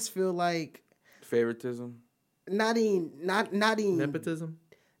 I just feel like Favoritism. not even Nepotism.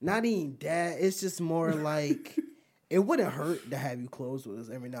 not even that. It's just more like it wouldn't hurt to have you close with us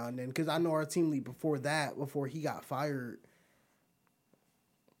every now and then. Because I know our team lead before he got fired.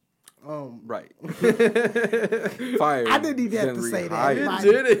 Right. Fired. I didn't even have to say that. You Like,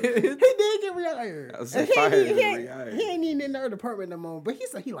 did it. He did get rehired. I said And fired and he rehired. ain't even in our department no more. But he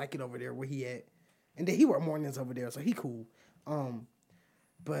said he like it over there where he at. And then he work mornings over there, so he cool.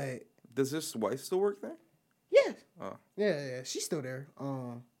 But Does his wife still work there? yeah. Oh. Yeah, she's still there.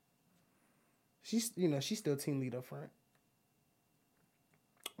 She's still team lead up front.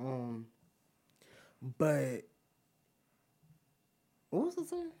 But what was I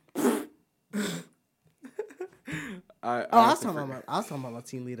saying? I I was talking about my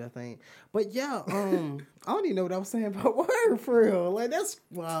team leader thing. But yeah, I don't even know what I was saying about word for real. Like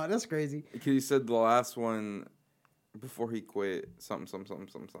that's crazy. Because you said the last one before he quit, something.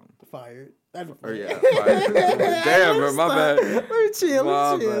 Fired. Or yeah, fired. Damn, bro, my bad. Let me chill.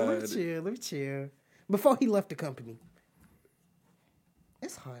 My Let me chill. Before he left the company.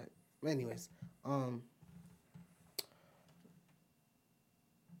 It's hot. Anyways,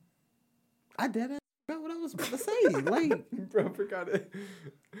 I didn't forgot what I was about to say. Like, Bro, I forgot it.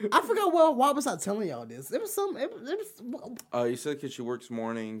 I forgot why was I telling y'all this? It was some. It was. You said because she works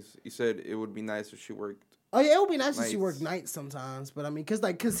mornings. You said it would be nice if she worked. Oh yeah, it would be nice if she Nights. worked nights sometimes. But I mean, cause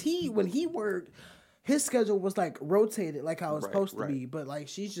when he worked, his schedule was like rotated like how it's Right, supposed to right. be. But like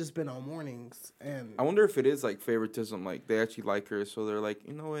she's just been on mornings and. I wonder if it is like favoritism. Like they actually like her, so they're like,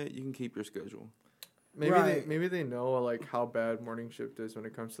 you know what, you can keep your schedule. Maybe they know like how bad morning shift is when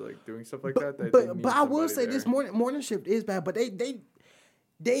it comes to like doing stuff like that. That they But need I will somebody say there. this morning shift is bad. But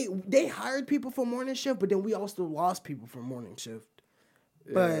they hired people for morning shift, but then we also lost people for morning shift.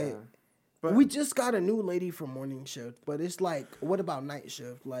 Yeah. But We just got a new lady for morning shift, but it's like, what about night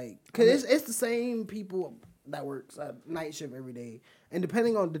shift? Like, cause it's the same people that works night shift every day, and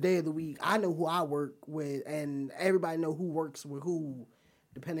depending on the day of the week, I know who I work with, and everybody know who works with who,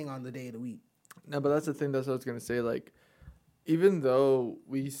 depending on the day of the week. No, but that's the thing. That's what I was gonna say. Like, even though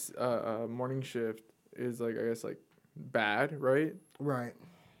morning shift is like, I guess, like bad, right? Right.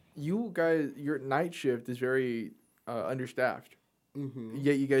 You guys, your night shift is very understaffed. Mm-hmm.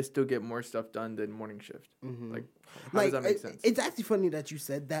 Yet you guys still get more stuff done than morning shift. Mm-hmm. Like, how does that make sense? It's actually funny that you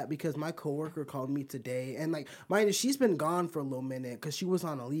said that because my coworker called me today, and like, mind you, she's been gone for a little minute because she was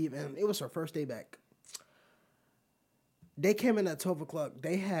on a leave, and it was her first day back. They came in at 12 o'clock.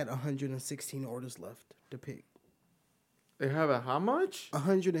 They had 116 orders left to pick. They have a how much?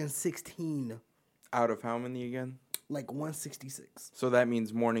 116, Out of how many again? like 166, So that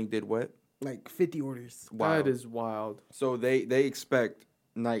means morning did what? like 50 orders. Wow. That is wild. So they expect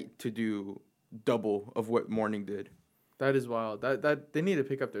night to do double of what morning did. That is wild. That they need to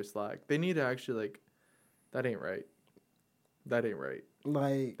pick up their slack. They need to actually like, that ain't right. That ain't right.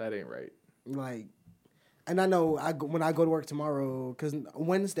 Like, That ain't right. and I know when I go to work tomorrow, because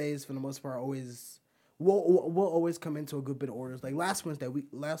Wednesdays for the most part always we'll always come into a good bit of orders. Like last Wednesday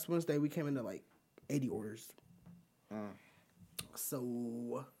we came into like 80 orders.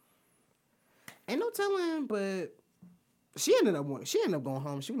 So ain't no telling, but she ended up going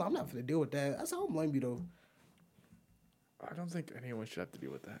home. She was like, I'm not gonna deal with that. I said, I don't blame you though. I don't think anyone should have to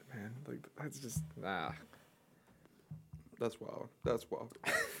deal with that, man. Like, that's just nah. That's wild. That's wild.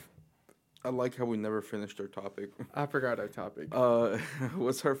 I like how we never finished our topic. I forgot our topic.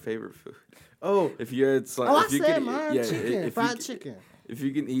 What's our favorite food? Oh, If you had some, I if you said could, mine, yeah, chicken, fried chicken. If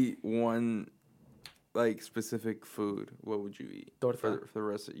you can eat one, like specific food, what would you eat Torta. for the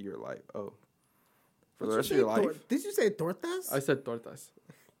rest of your life? Oh, for Did the you rest of say your life. Did you say tortas? I said tortas.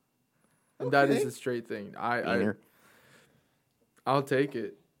 And that is Okay. a straight thing. I'll take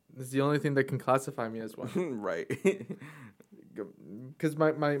it. It's the only thing that can classify me as one. Right. Because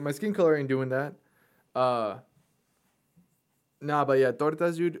my skin color ain't doing that. Nah, but yeah,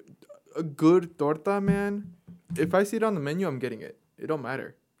 tortas, dude. A good torta, man. If I see it on the menu, I'm getting it. It don't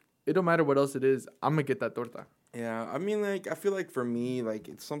matter. It don't matter what else it is. I'm gonna get that torta. Yeah, I mean, like, I feel like for me, like,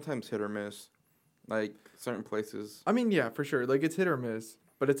 it's sometimes hit or miss. Like, certain places. I mean, yeah, for sure. Like, it's hit or miss,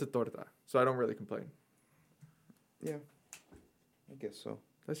 but it's a torta, so I don't really complain. Yeah, I guess so.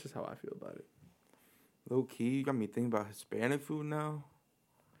 That's just how I feel about it. Low key, you got me thinking about Hispanic food now.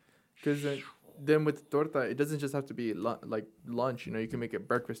 Because then with the torta, it doesn't just have to be like lunch. You know, you can make it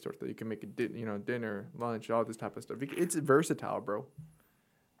breakfast torta. You can make it, dinner, lunch, all this type of stuff. It's versatile, bro.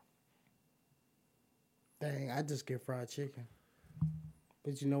 Dang, I just get fried chicken.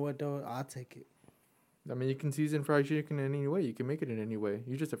 But you know what, though? I'll take it. I mean, you can season fried chicken in any way. You can make it in any way.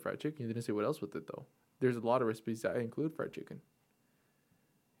 You just have fried chicken. You didn't say what else with it, though. There's a lot of recipes that include fried chicken.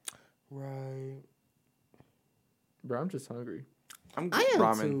 Right. Bro, I'm just hungry. I'm I am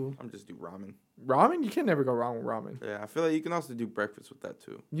ramen. too. I'm just do ramen. Ramen? You can never go wrong with ramen. Yeah, I feel like you can also do breakfast with that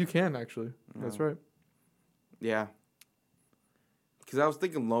too. You can, actually. That's right. Yeah. Because I was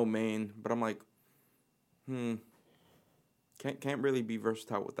thinking lo mein, but I'm like, can't really be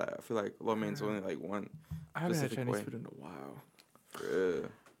versatile with that. I feel like lo mein's only like one I haven't had specific Chinese way. food in a while. Yeah.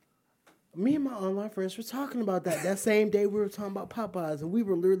 Me and my online friends were talking about that. That same day we were talking about Popeyes, and we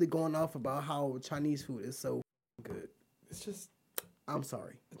were literally going off about how Chinese food is so good. It's just... I'm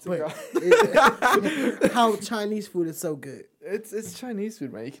sorry. It's But how Chinese food is so good. It's Chinese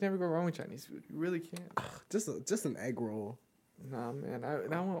food, man. You can never go wrong with Chinese food. You really can't. Just an egg roll. Nah, man.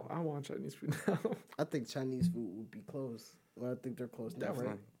 I want Chinese food now. I think Chinese food would be close. Well, I think they're close now, Definitely,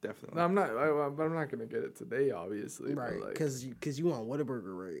 right? definitely. No, but I'm not gonna get it today, obviously. Right, But, like, because you want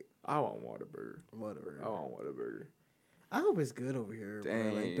Whataburger, right? I want Whataburger. Whatever. I want Whataburger. I hope it's good over here. Bro.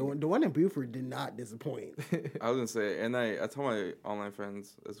 Like, Dang. the one in Buford did not disappoint. I was gonna say, and I told my online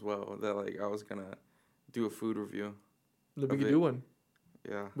friends as well that like I was gonna do a food review. We Of can it. do one.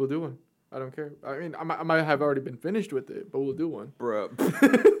 Yeah, We'll do one. I don't care. I mean, I might have already been finished with it, but we'll do one. bruh.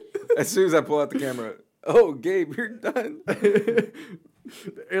 As soon as I pull out the camera, oh, Gabe, you're done.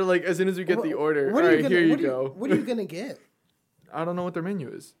 And, like, as soon as we get the order, What all are right, gonna, here you what are go. What are you gonna get? I don't know what their menu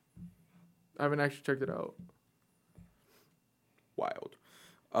is. I haven't actually checked it out. Wild.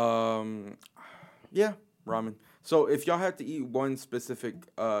 Yeah, ramen. So if y'all had to eat one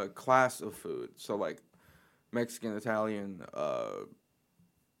specific class of food, so like Mexican, Italian, I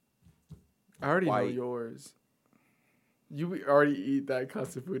already know White. yours. You already eat that kind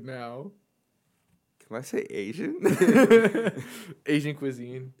of food now. can I say Asian? Asian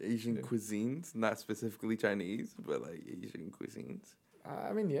cuisine. Asian cuisines, not specifically Chinese, but like Asian cuisines.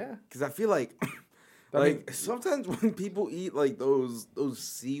 I mean, yeah. Because I feel like, I like mean- sometimes when people eat like those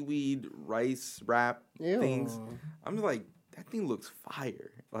seaweed rice wrap things, Ew. I'm like, that thing looks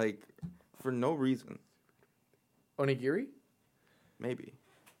fire. Like for no reason, Onigiri? maybe.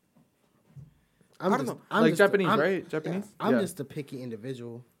 I don't know. Like Japanese, right? Yeah, Japanese? I'm Yeah. just a picky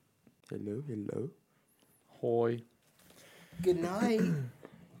individual. Hello, hello. Hoi. Good night.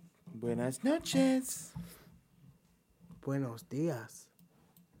 Buenas noches. Buenos dias.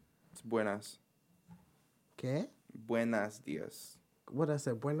 It's buenas. ¿Qué? Buenas dias. What I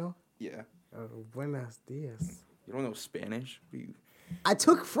said? Bueno. Yeah. Buenos dias. You don't know Spanish? What are you... I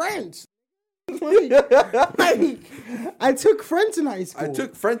took French. like, I took French in high school. I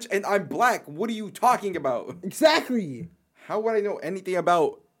took French and I'm black. What are you talking about? Exactly. How would I know anything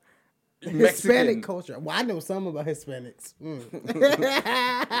about Hispanic Mexican culture. Well, I know some about Hispanics.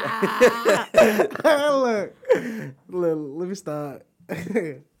 Look, let me start.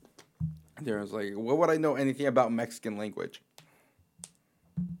 Darren's like, what would I know anything about Mexican language?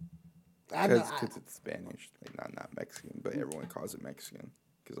 I know. Because it's Spanish, like not Mexican, but everyone calls it Mexican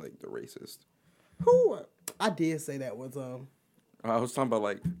because like they're racist. Who? I did say that was I was talking about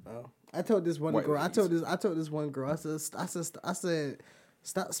like I told this one White girl. ladies. I told this one girl. I said,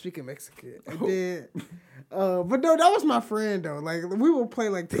 stop speaking Mexican. And then, but no, that was my friend though. Like we would play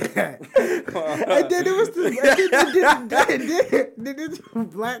like that. And then it was this, then this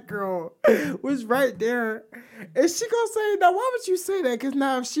black girl was right there, and she gonna say, "Now why would you say that? Because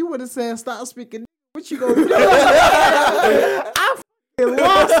now if she would have said stop speaking, what you gonna do?" I fucking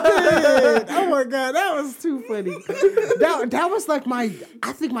lost it. Oh my god, that was too funny. That was like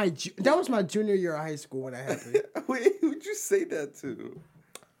that was my junior year of high school when that happened. wait, who'd you say that to?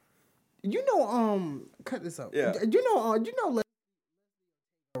 You know, cut this out. Yeah. You know,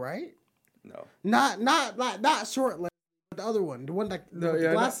 right? No. Not short leg, but the other one, the one that No, with yeah.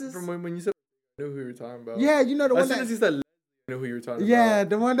 the glasses. From when you said I knew who you were talking about. Yeah, you know the As one soon that. as you said I knew who you were talking Yeah, about.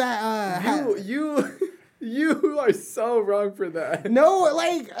 the one that had. You are so wrong for that. No,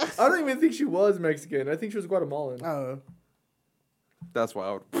 like. I don't even think she was Mexican. I think she was Guatemalan. That's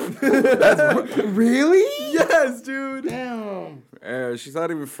wild. Really? Yes, dude. Damn. She's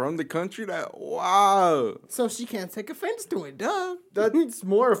not even from the country. Wow. So she can't take offense to it, duh. That's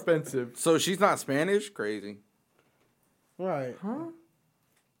more offensive. So she's not Spanish? Crazy. Right. Huh?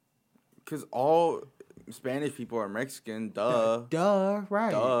 Because all Spanish people are Mexican. Duh. Duh.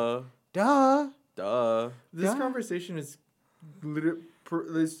 Right. Duh. Duh. Duh. This Yeah. conversation is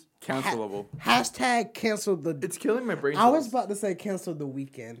this. Cancelable. Hashtag cancel the. It's killing my brain. I was cells. about to say cancel the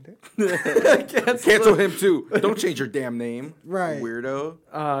weekend. Cancel him too. Don't change your damn name. Right. Weirdo.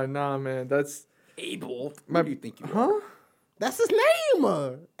 Nah, man. That's Abel. My- What do you think you are? huh? That's his name.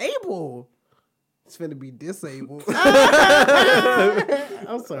 Abel. It's finna be disabled. I'm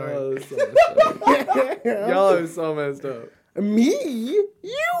sorry. Oh, that's so messed up. Y'all are so messed up. Me?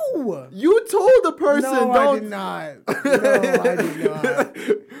 You? You told the person. No, don't. I did not. No, I did not.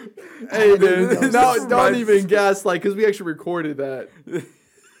 Hey, I didn't dude. know. No, don't even gaslight because we actually recorded that.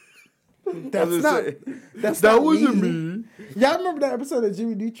 That's not. That's That not wasn't me. Y'all remember that episode of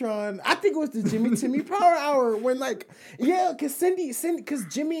Jimmy Neutron? I think it was the Jimmy Timmy Power Hour when cause cause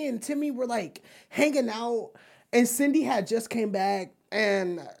Jimmy and Timmy were like hanging out, and Cindy had just came back,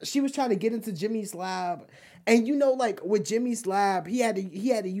 and she was trying to get into Jimmy's lab, and with Jimmy's lab, he had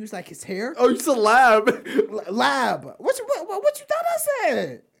to use like his hair. Oh, it's a lab. Lab. What you thought I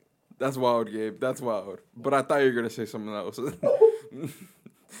said? That's wild, Gabe. That's wild. But I thought you were gonna say something else.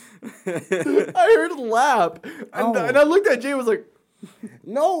 I heard lab, and I looked at Jay. And was like,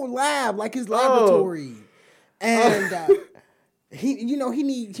 No, lab, like his laboratory. And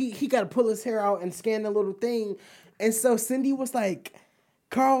he got to pull his hair out and scan the little thing. And so Cindy was like,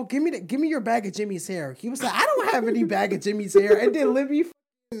 "Carl, give me your bag of Jimmy's hair." He was like, "I don't have any bag of Jimmy's hair." And then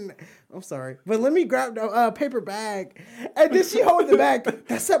I'm sorry, but let me grab the paper bag, and then she hold the bag.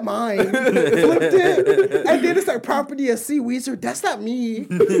 That's not mine. Flipped it, and then it's like property of C. Weezer. That's not me.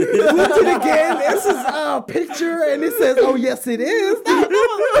 Flipped it again. This is a picture, and it says, "Oh yes, it is." That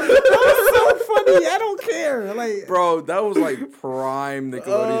was so funny. I don't care. Like, Bro, that was like prime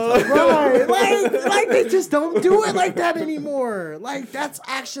Nickelodeon. time. right? Like they just don't do it like that anymore. Like that's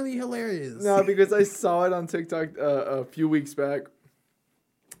actually hilarious. no, because I saw it on TikTok a few weeks back,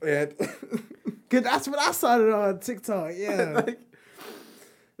 and Cause that's what I saw it on TikTok. Yeah.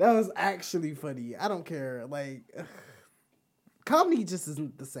 That was actually funny. I don't care. Like, comedy just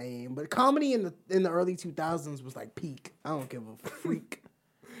isn't the same. But comedy in the early 2000s was like peak. I don't give a freak.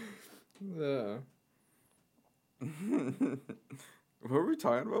 yeah. What were we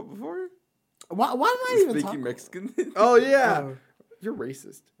talking about before? Why am I even Speaking talking? Mexican? Oh yeah, Oh. you're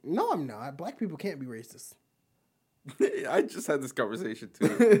racist. No, I'm not. Black people can't be racist. I just had this conversation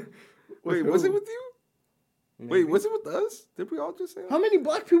too. Wait, was it with you? Wait, was it with us? Did we all just say that? How many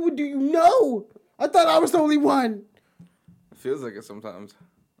black people do you know? I thought I was the only one. It feels like it sometimes.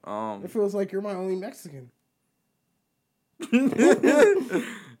 It feels like you're my only Mexican.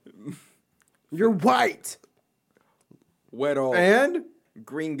 You're white. Wedo. And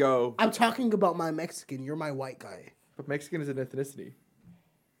Gringo. I'm talking about my Mexican. You're my white guy. but Mexican is an ethnicity.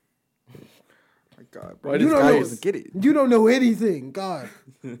 My God, bro. Why This does guy guys- doesn't get it. You don't know anything. God.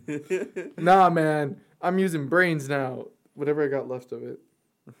 Nah, man, I'm using brains now. Whatever I got left of it.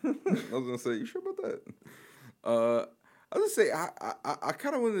 I was gonna say, you sure about that? I was gonna say, I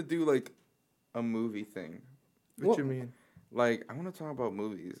kind of want to do like a movie thing. What you mean? Like, I want to talk about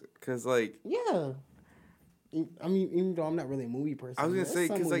movies, cause like Yeah. I mean, even though I'm not really a movie person. I was gonna there's say,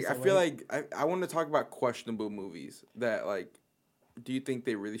 some cause like movies I feel like I want to talk about questionable movies that like, do you think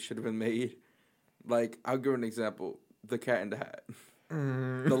they really should have been made? Like, I'll give an example: The Cat in the Hat,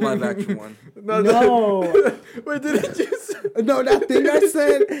 the live action one. No. Wait, didn't you say? No, that thing I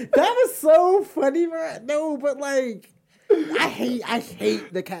said, that is so funny, bro. No, but like, I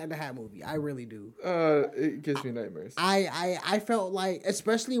hate the Cat in the Hat movie. I really do. It gives me nightmares. I felt like,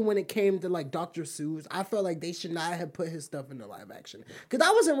 especially when it came to like Dr. Seuss, I felt like they should not have put his stuff into live action. Because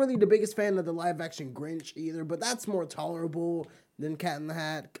I wasn't really the biggest fan of the live action Grinch either, but that's more tolerable than Cat in the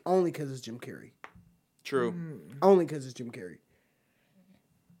Hat, only because it's Jim Carrey. True. Only because it's Jim Carrey.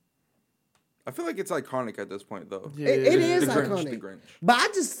 I feel like it's iconic at this point, though. Yeah, It is The Grinch, iconic. The Grinch. But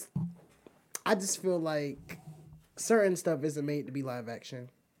I just feel like certain stuff isn't made to be live action.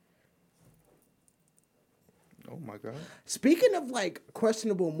 Oh my God. Speaking of like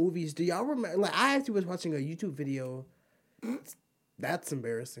questionable movies, do y'all remember? Like, I actually was watching a YouTube video. That's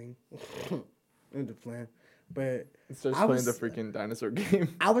embarrassing. End of plan. But It starts I playing was- the freaking dinosaur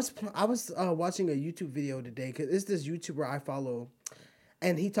game. I was watching a YouTube video today because it's this YouTuber I follow,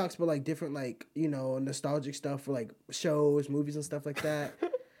 and he talks about like different like nostalgic stuff for like shows, movies, and stuff like that.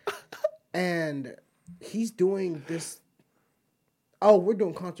 And he's doing this. Oh, we're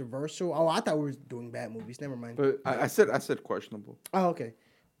doing controversial. Oh, I thought we were doing bad movies. Never mind. But I said questionable. Oh, okay.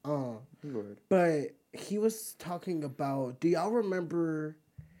 Go ahead. But he was talking about. Do y'all remember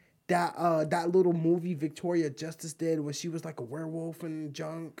that little movie Victoria Justice did where she was like a werewolf and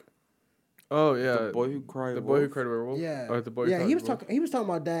junk? oh yeah, The Boy Who Cried the Wolf. boy who cried werewolf. Yeah. Or the boy. Yeah, who he cried was wolf. talking. He was talking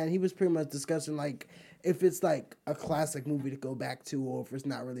about that, and he was pretty much discussing like if it's like a classic movie to go back to, or if it's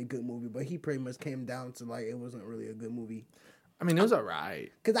not really a good movie. But he pretty much came down to like it wasn't really a good movie. I mean, it was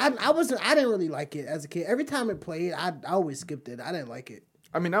alright. Cause I didn't really like it as a kid. Every time it played, I always skipped it. I didn't like it.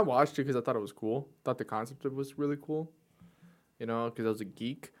 I mean, I watched it because I thought it was cool. Thought the concept of it was really cool. You know, because I was a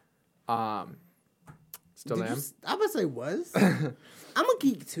geek. Still Did you am. I would say was. I'm a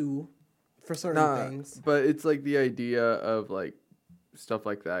geek too, for certain things. But it's like the idea of like stuff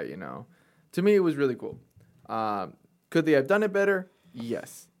like that. You know, to me, it was really cool. Could they have done it better?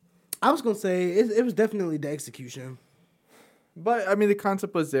 Yes. I was gonna say it was definitely the execution. But I mean, the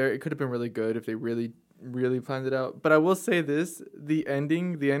concept was there. It could have been really good if they really, really planned it out. But I will say this: the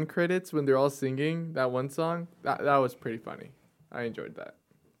end credits when they're all singing that one song, that was pretty funny. I enjoyed that.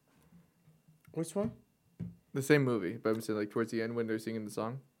 Which one? The same movie, but I'm saying like towards the end when they're singing the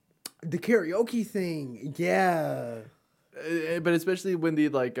song. The karaoke thing. Yeah. But especially when the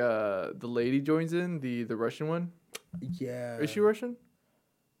lady joins in, the Russian one. Yeah. Is she Russian?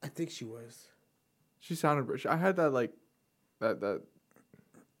 I think she was. She sounded Russian. I had that like that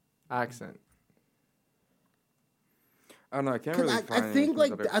accent. I don't know. I can't 'Cause really find I think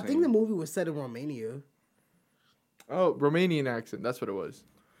anything that I I've think the seen. movie was set in Romania. Oh, Romanian accent. That's what it was.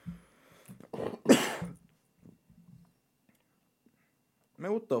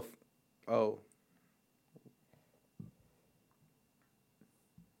 Man, what the? Oh.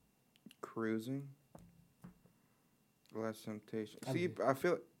 Cruising. Last Temptation. See, I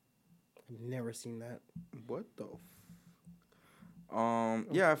feel. I've never seen that. What the?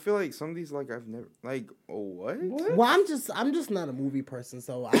 Yeah, I feel like some of these like I've never like. Oh, what? Well, I'm just not a movie person,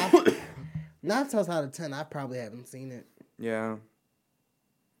 so I 9 times out of 10, I probably haven't seen it. Yeah.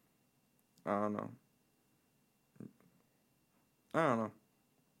 I don't know.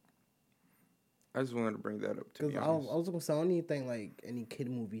 I just wanted to bring that up to Because be I honest. was gonna say I don't even think like any kid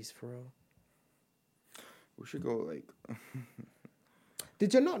movies for real. We should go like.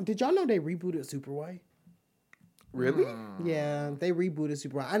 Did y'all know they rebooted Super White? Really? Yeah, they rebooted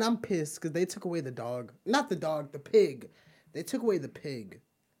Super White, and I'm pissed because they took away the dog. Not the dog, the pig. They took away the pig.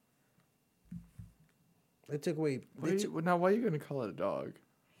 They took away. Now, why are you gonna call it a dog?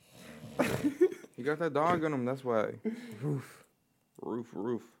 He got that dog on him. That's why.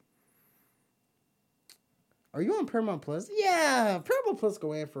 Roof. Are you on Paramount Plus? Yeah, Paramount Plus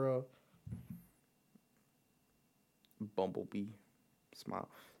go in for real. Bumblebee. Smile.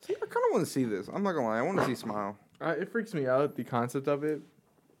 See, I kind of want to see this. I'm not gonna lie. I want to see Smile. It freaks me out, the concept of it.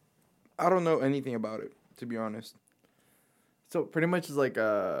 I don't know anything about it, to be honest. So pretty much it's like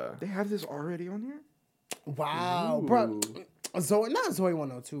They have this already on here? Wow, bro. Ooh. Not Zoe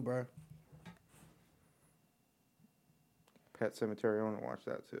 102, bro. Pet Cemetery. I want to watch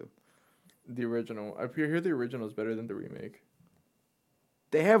that too. the original. I hear the original is better than the remake.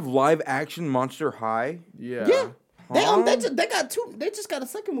 They have live action Monster High. Yeah. Yeah. Huh? They got two. They just got a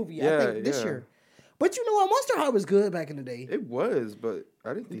second movie. I Yeah, think this yeah. year. But you know what? Monster High was good back in the day. It was, but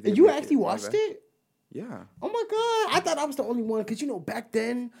I didn't think. they'd You make actually live watched action. it? Yeah. Oh my god! I thought I was the only one because back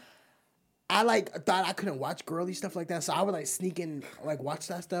then, I thought I couldn't watch girly stuff like that, so I would sneak in watch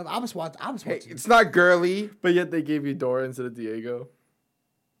that stuff. I was Hey, watching. it's not girly. But yet they gave you Dora instead of Diego.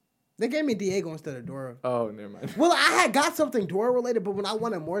 They gave me Diego instead of Dora. Oh, never mind. Well, I had got something Dora related, but when I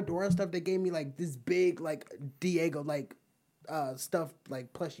wanted more Dora stuff, they gave me this big Diego stuff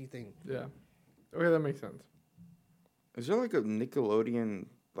plushy thing. Yeah. Okay, that makes sense. Is there a Nickelodeon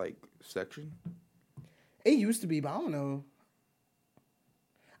section? It used to be, but I don't know.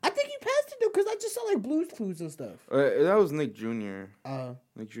 I think he passed it though, because I just saw Blue's Clues and stuff. That was Nick Jr. Uh,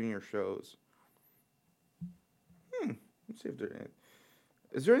 Nick Jr. shows. Let's see if there.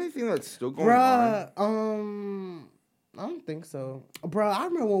 Is there anything that's still going on? bruh, I don't think so. Bruh, I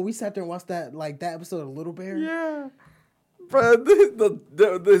remember when we sat there and watched that that episode of Little Bear. Yeah. Bro,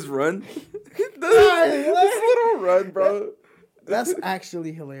 this run. this little run, bro. That's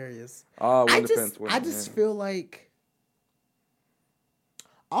actually hilarious. Ah, I Depends. just feel like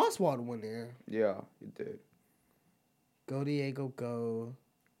Oswald went there. Yeah, you did. Go Diego, go.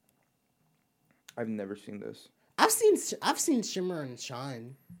 I've never seen this. I've seen Shimmer and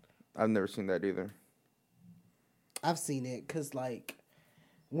Shine. I've never seen that either. I've seen it because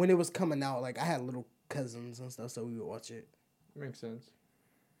when it was coming out, I had little cousins and stuff, so we would watch it. Makes sense.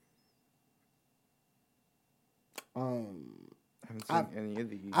 I haven't seen any of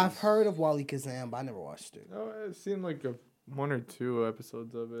these. I've heard of Wally Kazam, but I never watched it. Oh, I've seen like one or two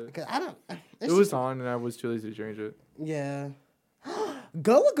episodes of it. Because I don't. It was on, and I was too lazy to change it. Yeah.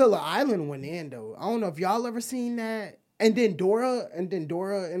 Gullah Gullah Island went in though. I don't know if y'all ever seen that. And then Dora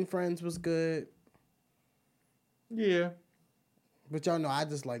and Friends was good. Yeah. But y'all know I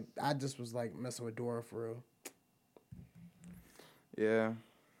just was like messing with Dora for real. Yeah.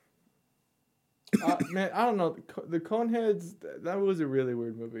 Man, I don't know. The Coneheads, that was a really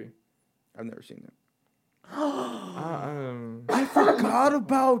weird movie. I've never seen it. I forgot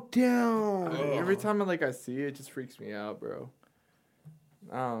about them. Every time I see it, it just freaks me out, bro.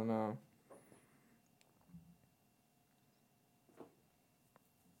 I don't know.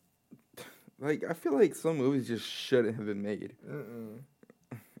 Like, I feel like some movies just shouldn't have been made.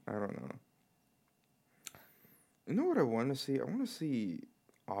 I don't know. You know what I want to see? I want to see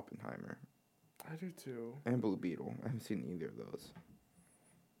Oppenheimer. I do too. And Blue Beetle. I haven't seen either of those.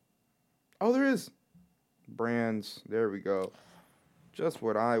 Oh, there is. Brands. There we go. Just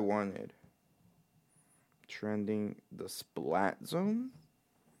what I wanted. Trending. The Splat Zone?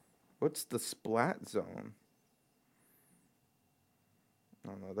 What's the Splat Zone? I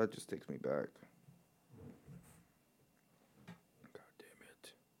don't know. That just takes me back. God damn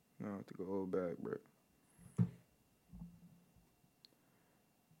it. No, I have to go a little back, bro.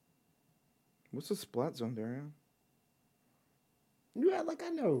 What's the Splat Zone, Darian? Yeah, like I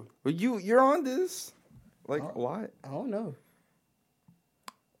know. Well, you're on this? Like, a lot? I don't know.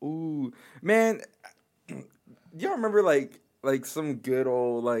 Ooh. Man, y'all remember, like some good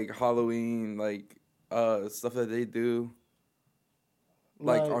old, like, Halloween, like, stuff that they do?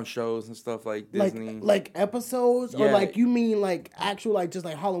 Like on shows and stuff, like Disney. Like episodes? Yeah. Or, like, you mean, like, actual, like, just,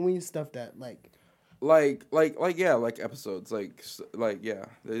 like, Halloween stuff that, like... Like yeah, like episodes, yeah.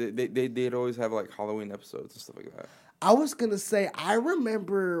 They'd always have like Halloween episodes and stuff like that. I was gonna say, I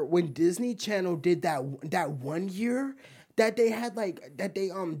remember when Disney Channel did that 1 year that they had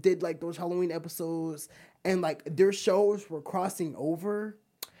did like those Halloween episodes and like their shows were crossing over.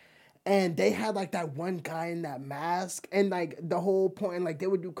 And they had like that one guy in that mask and like the whole point, like they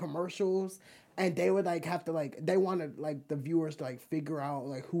would do commercials and they would like have to like, they wanted like the viewers to like figure out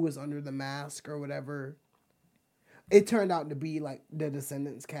like who was under the mask or whatever. It turned out to be like the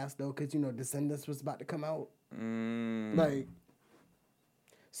Descendants cast though, because you know Descendants was about to come out. Like,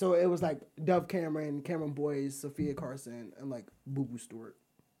 so it was like Dove Cameron, Cameron Boyce, Sophia Carson, and like Boo Boo Stewart.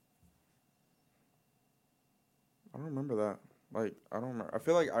 I don't remember that. Like, I don't remember. I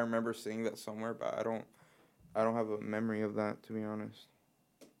feel like I remember seeing that somewhere, but I don't have a memory of that, to be honest.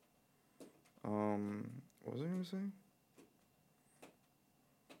 What was I gonna say?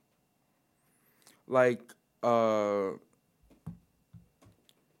 Like,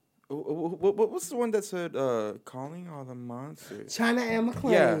 what's the one that said, calling all the monsters? China and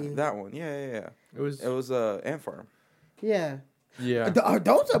McClain. Yeah, that one. Yeah. It was Ant Farm. Yeah. Yeah.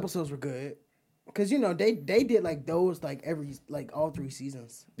 Those episodes were good. Cause you know they did like those like all 3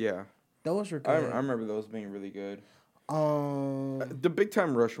 seasons. Yeah. Those were I good. remember those being really good. The Big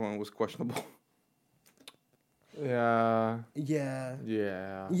Time Rush one was questionable. Yeah. Yeah.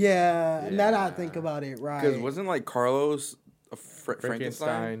 Yeah. Yeah. Now that I think about it, right? Because wasn't like Carlos a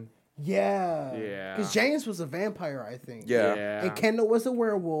Frankenstein? Yeah. Yeah. Because James was a vampire, I think. Yeah. And Kendall was a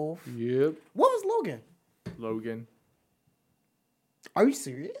werewolf. Yep. What was Logan? Logan. Are you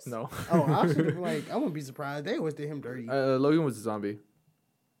serious? No. Oh, I was like, I wouldn't be surprised. They always did him dirty. Logan was a zombie.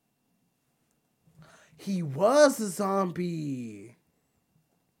 He was a zombie.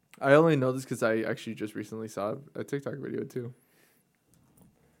 I only know this because I actually just recently saw a TikTok video too.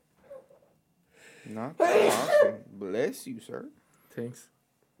 Not awesome. Bless you, sir. Thanks.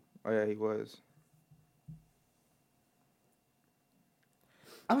 Oh yeah, he was.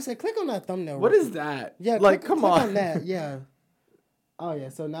 I would say click on that thumbnail. What is that? Yeah, like click come on. on that. Yeah. Oh yeah,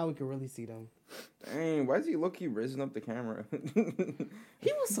 so now we can really see them. Dang, why is he low-key raising up the camera?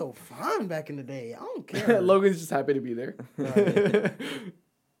 He was so fun back in the day. I don't care. Logan's just happy to be there. Right.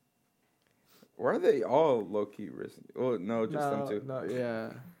 Why are they all low-key raising? Oh no, just them two. No, yeah.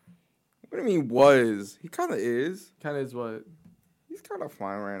 What do you mean was? He kind of is. Kind of is what? He's kind of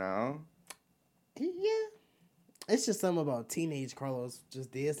fine right now. Yeah. It's just something about teenage Carlos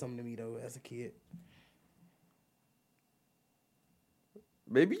just did something to me though as a kid.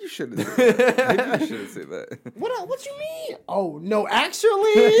 Maybe you shouldn't. Maybe you shouldn't say that. What you mean? Oh no,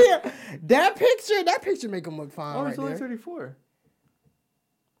 actually, that picture make him look fine. Oh, right it's only there. 34.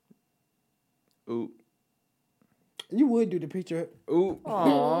 Ooh. You would do the picture. Ooh.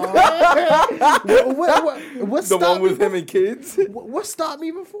 What The one with him and kids? What stopped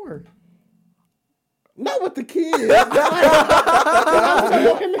me before? Not with the kids. Like,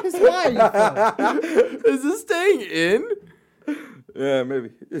 him and his wife. Is this staying in? Yeah,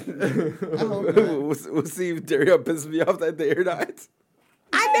 maybe. hope not. We'll see if Dario pisses me off that day or not.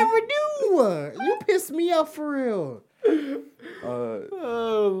 I never do. You pissed me off for real.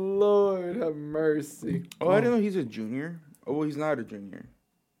 Oh Lord, have mercy. Oh, I didn't know he's a junior. Oh, well, he's not a junior.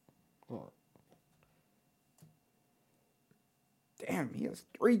 Damn, he has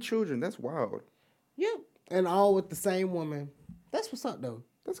 3 children. That's wild. Yep. And all with the same woman. That's what's up, though.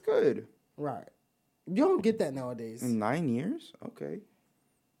 That's good. Right. You don't get that nowadays. In 9 years? Okay.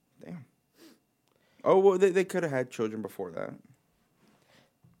 Damn. Oh, well, they could have had children before that.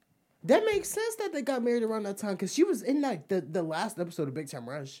 That makes sense that they got married around that time because she was in like the last episode of Big Time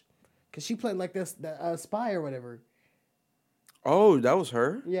Rush. Because she played like this the spy or whatever. Oh, that was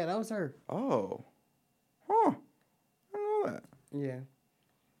her? Yeah, that was her. Oh. Huh. I didn't know that. Yeah.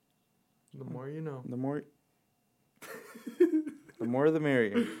 The more you know. The more... the more the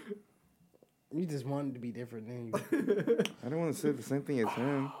merrier. You just wanted to be different than you. I don't want to say the same thing as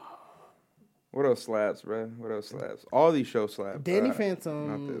him. What else slaps, bro? What else slaps? All these shows slap. Danny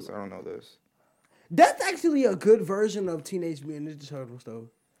Phantom. Not this. I don't know this. That's actually a good version of Teenage Mutant Ninja Turtles, though.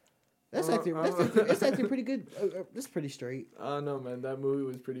 It's actually pretty good. It's pretty straight. I don't know, man. That movie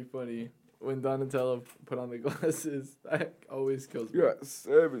was pretty funny. When Donatello put on the glasses, that always kills me. You got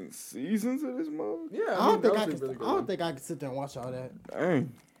 7 seasons of this mode? Yeah, I don't think I could sit there and watch all that.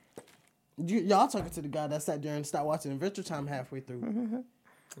 Dang. Y'all talking to the guy that sat there and stopped watching Adventure Time halfway through.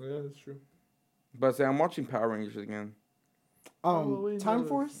 Yeah, that's true. But say I'm watching Power Rangers again. Time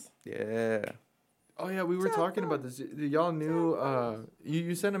Force? Yeah. Oh yeah, we were talking about this. Y'all knew.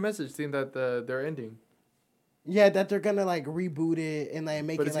 You sent a message saying that they're ending. Yeah, that they're gonna like reboot it and like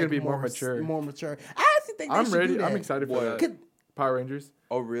make But it it's like gonna be more mature. More mature. I actually think they should ready. do that. I'm excited for What? that. Power Rangers.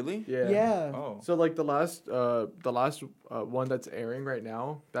 Oh, really? Yeah. Yeah. Oh. So like the last one that's airing right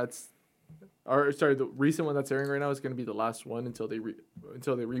now, the recent one that's airing right now is gonna be the last one until they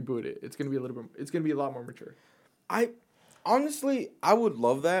reboot it. It's gonna be a lot more mature. I would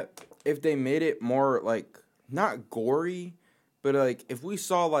love that if they made it more like not gory, but like if we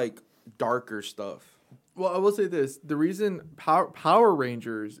saw like darker stuff. Well, I will say this: the reason Power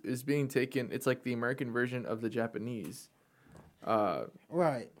Rangers is being taken, it's like the American version of the Japanese,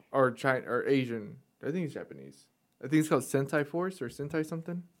 Right. or China or Asian. I think it's Japanese. I think it's called Sentai Force or Sentai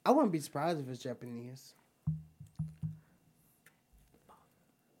something. I wouldn't be surprised if it's Japanese.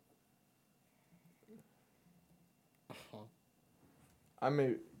 I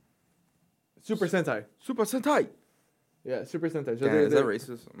may Super Sentai. Super Sentai. Yeah, Super Sentai. So Damn, is that they're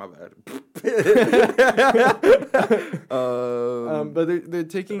racist? My bad. but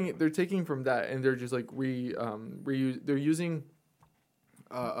they're taking from that and they're just like reuse. They're using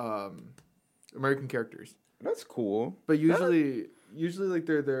American characters. That's cool. But usually like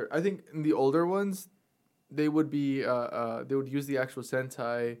they're I think in the older ones, they would be they would use the actual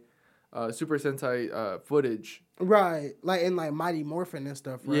Sentai, Super Sentai footage. Right. Like in like Mighty Morphin and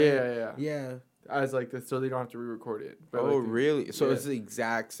stuff, right? Yeah. Yeah. As like this, so they don't have to re-record it. But Oh, like, really? So yeah. it's the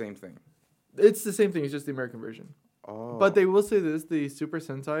exact same thing. It's the same thing. It's just the American version. Oh. But they will say this: the Super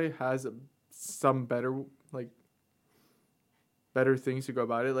Sentai has some better things to go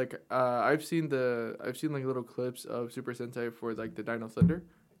about it. Like I've seen like little clips of Super Sentai for like the Dino Thunder.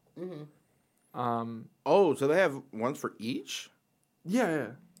 Mm-hmm. Oh, so they have ones for each?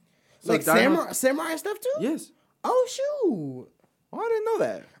 Yeah. So Like samurai stuff too? Yes. Oh shoot. Oh, I didn't know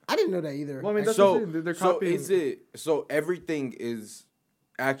that. I didn't know that either. Well, I mean, that's what I'm saying. They're so copying. so everything is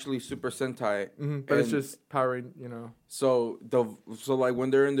actually Super Sentai, But it's just Power, So like when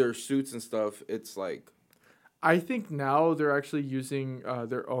they're in their suits and stuff, it's like I think now they're actually using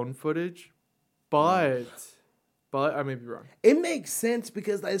their own footage, but I may be wrong. It makes sense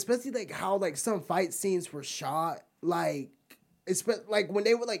because like especially like how like some fight scenes were shot, like like when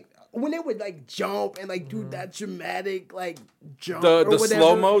they would like jump and like do that dramatic like jump the or whatever.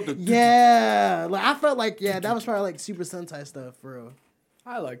 slow-mo. Yeah, like I felt like that was probably like Super Sentai stuff for real.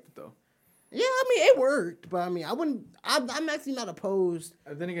 I liked it though. Yeah, I mean it worked, but I mean I'm actually not opposed.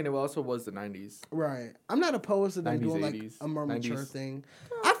 And then again, it also was the 90s. Right, I'm not opposed to them 90s, doing like 80s, a more mature 90s. thing.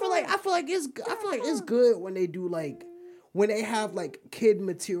 I feel like it's good when they do like when they have like kid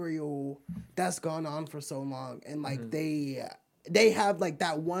material that's gone on for so long and like they have like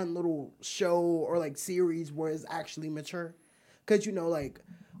that one little show or like series where it's actually mature, cause like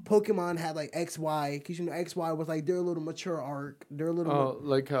Pokemon had like XY, cause XY was like their little mature arc, their little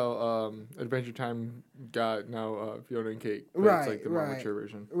Like how Adventure Time got now Fiona and Cake. But Right, it's like the more right. mature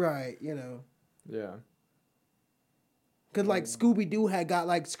version. right, Yeah. Cause like Scooby Doo had got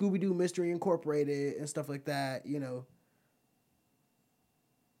like Scooby Doo Mystery Incorporated and stuff like that. You know.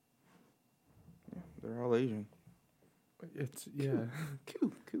 They're all Asian. It's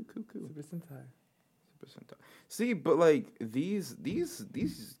Cool. Super Sentai. See, but like these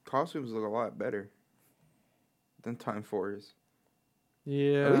costumes look a lot better than Time Force.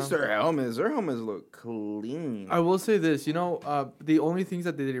 Yeah. At least their helmets look clean. I will say this, the only things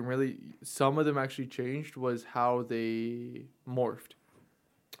that they didn't really, some of them actually changed was how they morphed.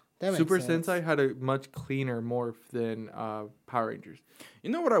 That makes Super sense. Sentai had a much cleaner morph than Power Rangers. You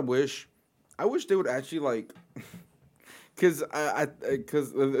know what I wish? I wish they would actually like, because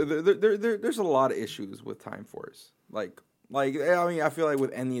there's a lot of issues with Time Force. Like I mean, I feel like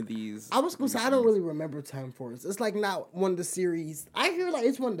with any of these, I was gonna say I don't really remember Time Force. It's like not one of the series. I hear like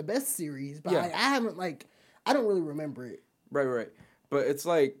it's one of the best series, but Yeah. I haven't I don't really remember it. Right. But it's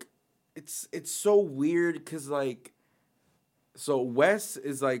like, it's so weird because like, so Wes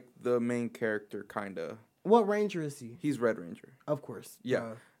is like the main character, kind of. What Ranger is he? He's Red Ranger. Of course.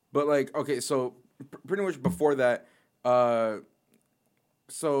 Yeah. But like, okay, so pretty much before that,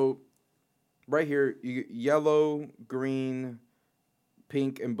 so right here, yellow, green,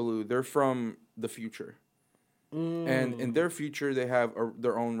 pink, and blue. They're from the future, and in their future, they have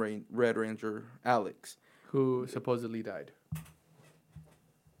their own Red Ranger, Alex. Who supposedly died.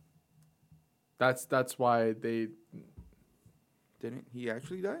 That's why they... Didn't he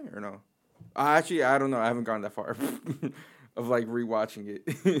actually die or no? Actually, I don't know. I haven't gone that far of like rewatching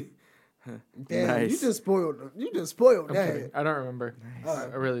it. Damn, Nice. you just spoiled. You just spoiled I'm that. kidding. I don't remember. Nice. I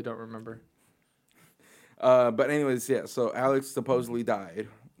really don't remember. But anyways, yeah. So Alex supposedly died,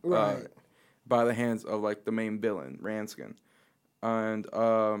 Right. by the hands of like the main villain, Ranskin, and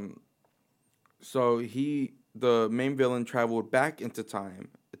so the main villain traveled back into time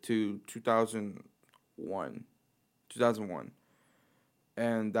to 2001,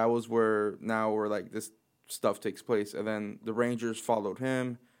 and that was where like this stuff takes place, and then the Rangers followed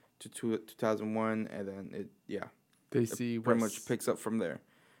him to 2001, and then They see pretty Wes- much picks up from there.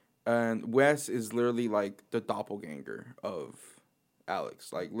 And Wes is literally like the doppelganger of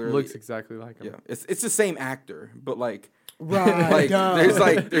Alex. Like literally looks exactly like him. yeah. It's the same actor, but like Right. duh.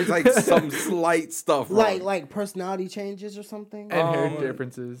 there's like some slight stuff wrong. like personality changes or something. And hair Um,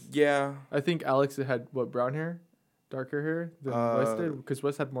 differences. Yeah. I think Alex had brown hair, darker hair than Wes did, Uh, because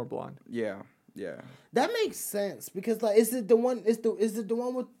Wes had more blonde. Yeah. That makes sense because like is it the one is it the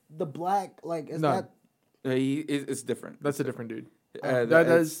one with the black like is No. that It's different. That's a different dude.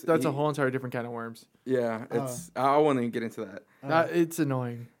 It's- That's a he- whole entire different kind of worms. Yeah. It's I won't even get into that. It's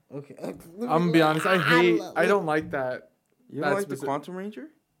annoying. okay? I'm gonna be honest. I don't like that. You don't That's like the specific- Quantum Ranger?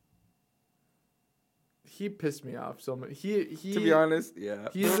 He pissed me off so much. He To be honest, yeah.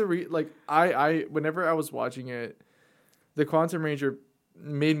 He's the I whenever I was watching it, the Quantum Ranger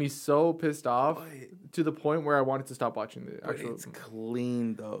made me so pissed off to the point where I wanted to stop watching the But actual. it's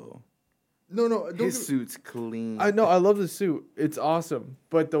clean though. No, don't His suit's clean. I know I love the suit. It's awesome,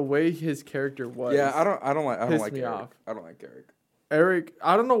 but the way his character was. Yeah, I don't like pissed me Eric. off. I don't like Eric. Eric,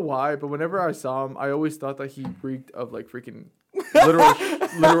 I don't know why, but whenever I saw him, I always thought that he reeked of like freaking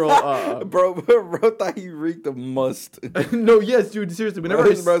literal. Bro thought he reeked of must. No, yes, dude. Seriously, whenever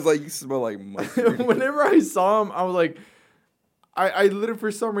Bro was like, you smell like must. whenever I saw him, I was like, I literally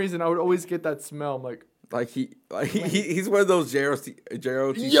for some reason I would always get that smell. I'm like, he's one of those JROTC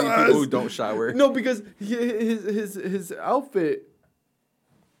Yes! people who don't shower. no, because his outfit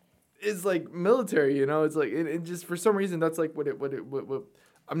is like military. You know, it's like it just for some reason that's like what.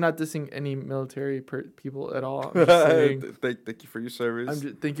 I'm not dissing any military people at all. I'm just saying, Thank you for your service.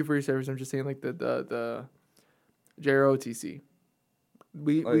 thank you for your service. I'm just saying like the JROTC.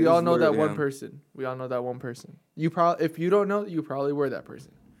 We Like, all it's know that literally one him. person. We all know that one person. You probably if you don't know, you probably were that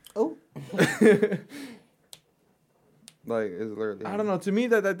person. oh Like it's literally. I don't know. To me,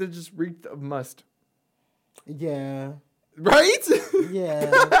 that just reeked of must. yeah Right?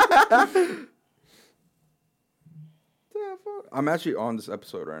 yeah I'm actually on this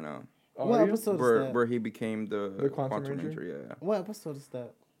episode right now, what Are you? episode is where that? he became the Quantum Quantum Ranger? Ranger. Yeah, What episode is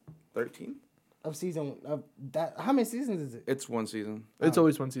that 13. of season of that? How many seasons is it? It's one season. It's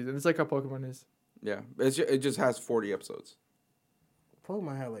always one season. It's like how Pokemon is. Yeah, it just has 40 episodes.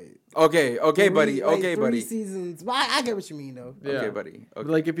 Pokemon had like Okay, buddy. like Okay, three buddy. seasons. But I get what you mean though. Yeah. Okay, buddy. Okay.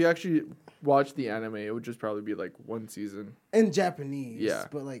 Like if you actually watch the anime, it would just probably be like one season. In Japanese, Yeah.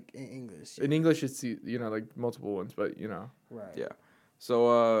 but like in English. In English, it's like multiple ones, but Right. Yeah.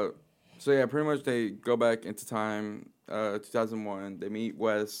 So yeah, pretty much they go back into time, 2001. They meet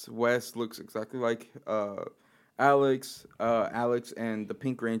Wes. Wes looks exactly like Alex. Alex and the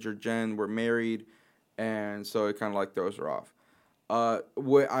Pink Ranger Jen were married, and so it kind of like throws her off.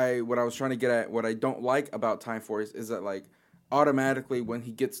 What I was trying to get at, what I don't like about Time Force is that like automatically when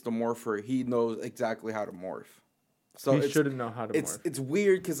he gets the morpher, he knows exactly how to morph. So He shouldn't know how to morph. It's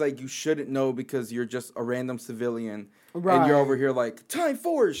weird because like you shouldn't know because you're just a random civilian and Right. you're over here like Time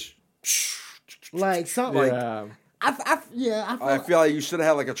Force. Like something. Yeah. I feel like you should have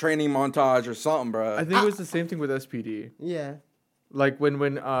had like a training montage or something, bro. I think it was the same thing with SPD. Yeah. Like when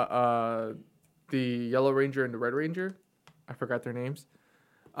the Yellow Ranger and the Red Ranger, I forgot their names.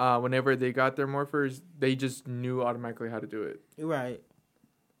 Whenever they got their morphers, they just knew automatically how to do it, Right.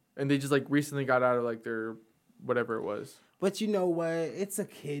 and they just like recently got out of like their whatever it was. But you know what? It's a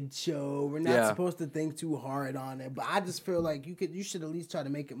kid show. We're not Yeah. supposed to think too hard on it. But I just feel like you should at least try to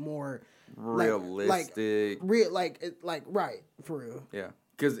make it more Realistic. right, for real. Yeah,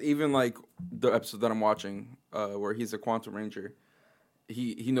 because even like the episode that I'm watching, where he's a Quantum Ranger,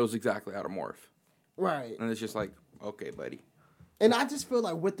 he knows exactly how to morph, Right. and it's just like, okay, buddy. And I just feel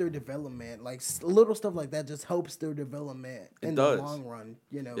like with their development, like little stuff like that just helps their development in the long run,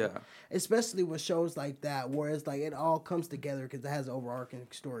 you know? Yeah. Especially with shows like that where it's like it all comes together because it has an overarching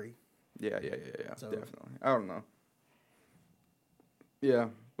story. Yeah, So- definitely. I don't know. Yeah,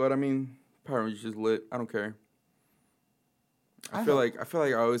 but I mean, Power Rangers is lit. I don't care. I feel like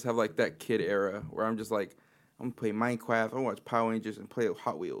I always have like that kid era where I'm just like, I'm gonna play Minecraft, I'm gonna watch Power Rangers and play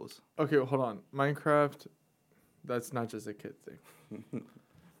Hot Wheels. Okay, hold on. Minecraft, that's not just a kid thing.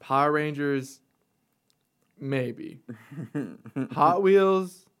 Power Rangers, maybe. Hot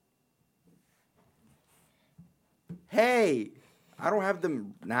Wheels, Hey, I don't have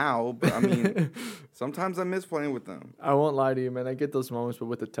them now, but I mean, sometimes I miss playing with them. I won't lie to you, man. I get those moments, but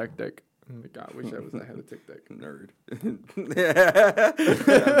with the tech deck. Oh my God, I wish I had a tech deck. Nerd. I'm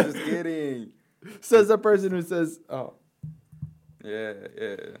just kidding. Says the person who says, "Oh, Yeah.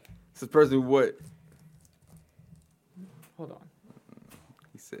 It's the person who what? hold on."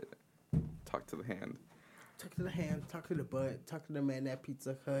 He said, talk to the hand. Talk to the hand, talk to the butt, talk to the man at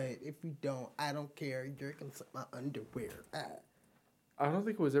Pizza Hut. If you don't, I don't care. You're gonna suck my underwear. I don't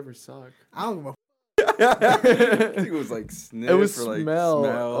think it was ever suck. I don't give a. I think it was like sniff It was or like smell.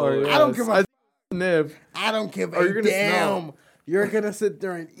 Or, I don't give a. sniff. I don't give Or a you're gonna damn. smell. You're gonna sit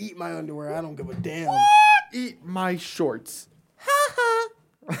there and eat my underwear. I don't give a damn. Eat my shorts.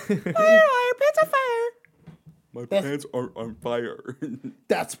 My pants are on fire.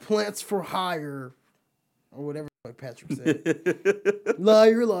 That's plants for hire, or whatever like Patrick said.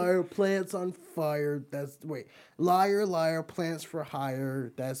 Liar, liar, plants on fire. Liar, liar, plants for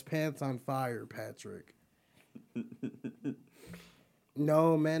hire. That's pants on fire, Patrick.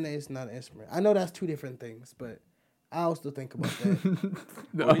 No, mayonnaise is not an instrument. I know that's two different things, but I also think about that.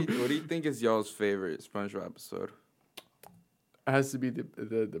 No. What do you think is y'all's favorite SpongeBob episode? It has to be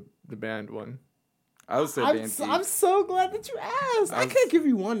the band one. I would say Band Geeks. I'm so glad that you asked. I can't give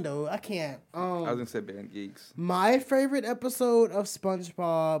you one though. I can't. I was gonna say Band Geeks. My favorite episode of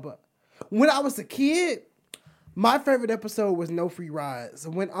SpongeBob, when I was a kid, my favorite episode was No Free Rides.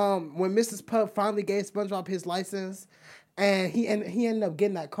 When Mrs. Puff finally gave SpongeBob his license, and he ended up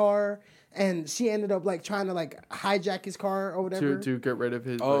getting that car, and she ended up like trying to like hijack his car or whatever. To get rid of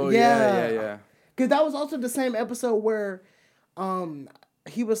his. Oh like, yeah. Because that was also the same episode where,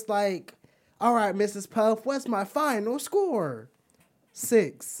 he was like, "All right, Mrs. Puff, what's my final score?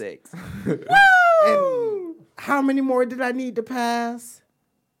 6. And how many more did I need to pass?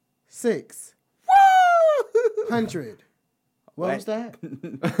 6. 100. What was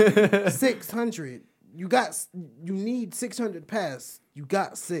that? 600. You need 600 to pass. You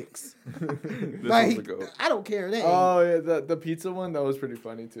got 6. Like, was a goat. I don't care. That Oh yeah, the pizza one that was pretty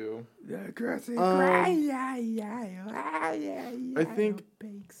funny too. Yeah, grassy. I think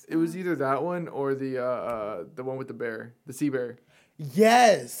it was either that one or the one with the bear, the sea bear.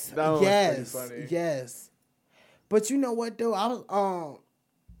 Yes. That one was yes. pretty funny. Yes. But you know what though? I was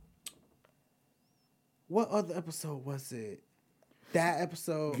what other episode was it? That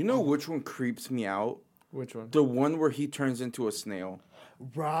episode. You know which one creeps me out? Which one? The one where he turns into a snail.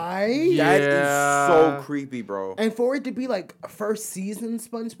 Right? Yeah. That is so creepy, bro. And for it to be like first season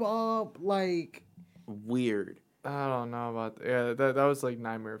SpongeBob, like Weird. I don't know about yeah. That was like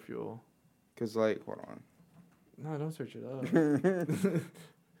nightmare fuel. Cause like, hold on. No, don't search it up.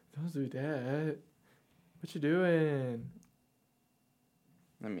 Don't do that. What you doing?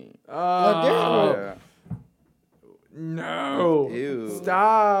 Let me. Oh, Yeah. no! Ew.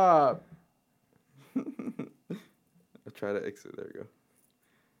 Stop! I'll try to exit. There we go.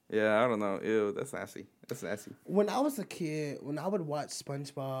 Yeah, I don't know. Ew, that's nasty. That's nasty. when I was a kid, when I would watch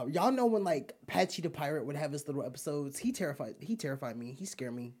SpongeBob, y'all know when like Patchy the Pirate would have his little episodes, he terrified me. He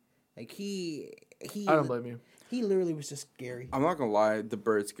scared me. Like he I don't blame you. he literally was just scary. I'm not gonna lie, the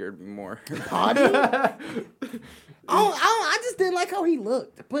bird scared me more. I just didn't like how he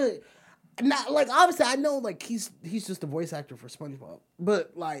looked, but not like obviously I know like he's just a voice actor for SpongeBob,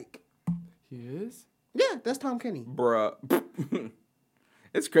 but like He is? yeah, that's Tom Kenny. Bruh.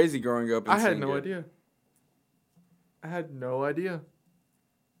 It's crazy growing up and I had seeing no it. idea. I had no idea.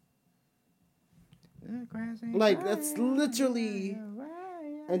 Like that's literally,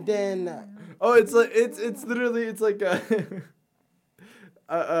 and then Oh, it's like it's literally it's like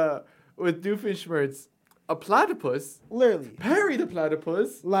with Doofenshmirtz, a platypus, literally Perry the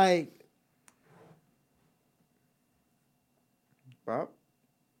platypus. like Bop,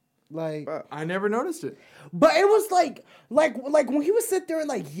 like. bop. I never noticed it. But it was like when he would sit there and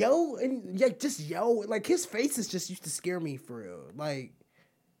like yell and like just yell, like his faces just used to scare me for real. Like,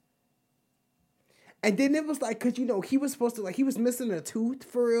 and then it was like, cause you know he was supposed to like he was missing a tooth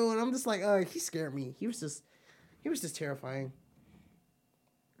for real, and I'm just like, he scared me. He was just terrifying.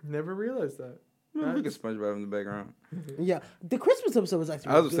 Never realized that. Look at SpongeBob in the background. Yeah, the Christmas episode was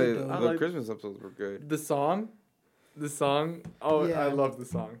actually I was really gonna good, say though. the Christmas episodes were good. The song. Oh, Yeah. I love the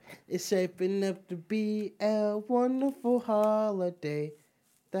song. It's shaping up to be a wonderful holiday.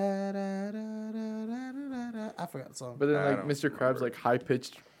 Da, da, da, da, da, da, da. I forgot the song. But then I like don't Mr. Krabs remember. like high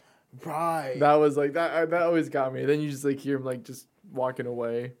pitched. Right. That was like that always got me. Then you just like hear him like just walking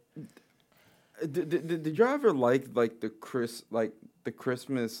away. Did y'all ever like the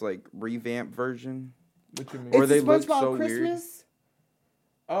Christmas like revamp version? What you mean? Or It's they the look SpongeBob so weird. Christmas.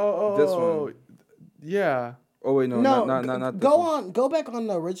 This one. Yeah. Oh wait, no, No, not this go one. on, go back on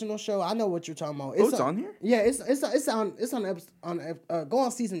the original show. I know what you're talking about. Oh, it's on here? Yeah, it's on go on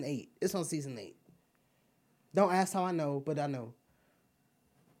season 8. It's on season 8. Don't ask how I know, but I know.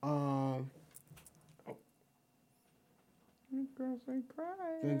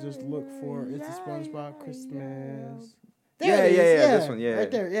 Then just look for it's a SpongeBob Christmas. Yeah, it is, yeah, this one, yeah. right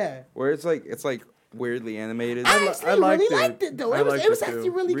there, yeah. Where it's like weirdly animated. I actually liked really it. liked it though. I It was liked it was it too. actually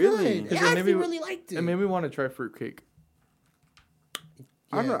really Really? good. 'Cause I it made actually me- really liked it. It made me want to try fruitcake.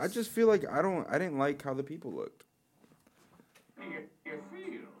 I don't know. I Yes. just feel like I didn't like how the people looked.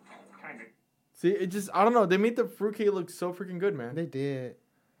 See, it just I don't know. They made the fruitcake look so freaking good, man. They did.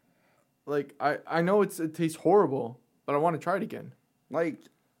 Like I know it tastes horrible, but I want to try it again. Like,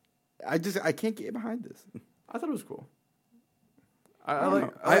 I can't get behind this. I thought it was cool.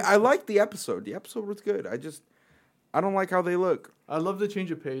 I like the episode. The episode was good. I don't like how they look. I love the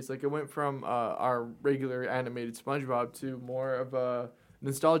change of pace. Like it went from our regular animated SpongeBob to more of a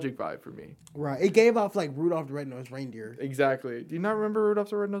nostalgic vibe for me. Right. It gave off like Rudolph the Red-Nosed Reindeer. Exactly. Do you not remember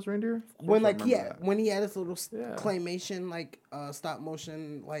Rudolph the Red-Nosed Reindeer? When I like remember that. when he had his little Yeah. claymation like stop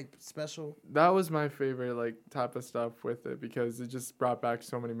motion like special. That was my favorite like type of stuff with it because it just brought back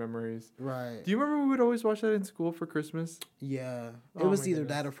so many memories. Right. Do you remember we would always watch that in school for Christmas? Yeah. It Oh was my either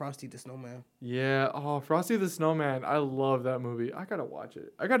goodness. that or Frosty the Snowman. Yeah. Oh, Frosty the Snowman. I love that movie. I gotta watch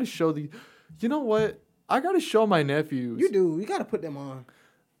it. I gotta show the. You know what? I gotta show my nephews. You do. You got to put them on.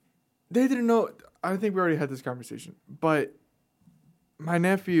 They didn't know. I think we already had this conversation, but my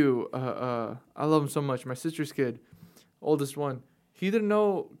nephew, I love him so much. My sister's kid, oldest one, he didn't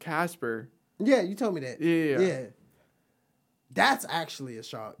know Casper. Yeah, you told me that. Yeah. That's actually a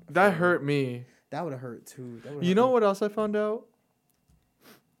shock. That hurt me. That would have hurt too. That would've You hurt know me. what else I found out?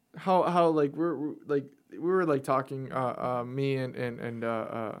 How like we were like talking me and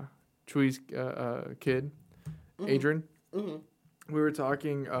Chuy's kid, Adrian. Mm-hmm. We were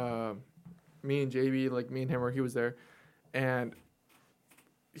talking me and JB, like me and him, where he was there, and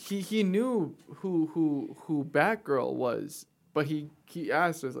he knew who Batgirl was, but he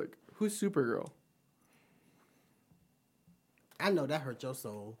asked us like, who's Supergirl? I know that hurt your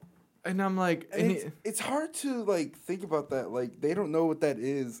soul. And I'm like, And it's hard to like think about that. Like they don't know what that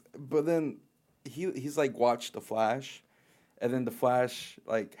is, but then he's like watched The Flash, and then The Flash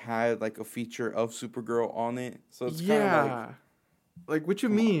like had like a feature of Supergirl on it. So it's kind of like like what you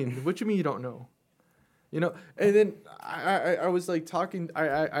mean? What you mean you don't know? You know, and then I was like talking.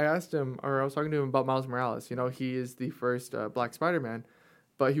 I asked him, or I was talking to him about Miles Morales. You know, he is the first Black Spider-Man,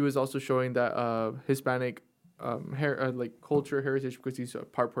 but he was also showing that Hispanic like culture heritage because he's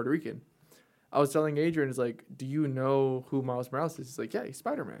part Puerto Rican. I was telling Adrian, is like, do you know who Miles Morales is? He's like, yeah, he's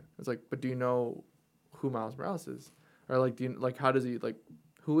Spider-Man. It's like, but do you know who Miles Morales is? Or like, do you like how does he like?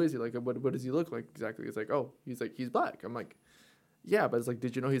 Who is he? Like, what does he look like exactly? It's like, oh, he's black. I'm like, yeah, but it's like,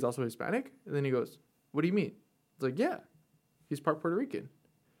 did you know he's also Hispanic? And then he goes, what do you mean? It's like, yeah, he's part Puerto Rican.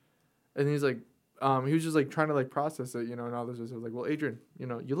 And he's like, he was just like trying to like process it, you know, and all this. I was like, well, Adrian, you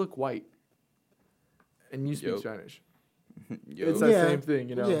know, you look white, and you speak Yup. Spanish. yo, It's that Yeah. same thing,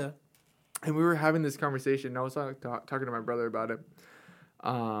 you know. Yeah. And we were having this conversation. And I was talking to my brother about it.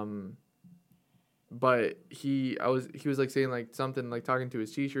 But he was like saying like something like talking to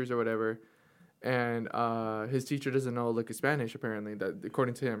his teachers or whatever, and his teacher doesn't know like Spanish apparently, that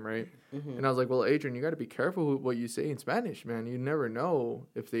according to him, right? Mm-hmm. And I was like, well, Adrian, you got to be careful what you say in Spanish, man. You never know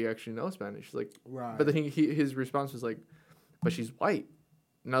if they actually know Spanish. He's like, Right. but then his response was like, but she's white.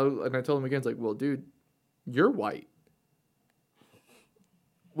 And I told him again, it's like, well, dude, you're white.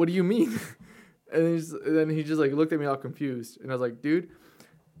 What do you mean? And then he just like looked at me all confused, and I was like, dude,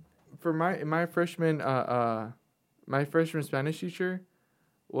 for my freshman Spanish teacher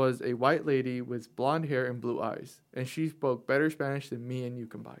was a white lady with blonde hair and blue eyes, and she spoke better Spanish than me and you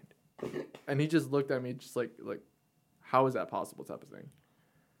combined. And he just looked at me just like how is that possible type of thing.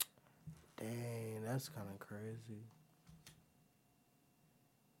 Dang, that's kind of crazy.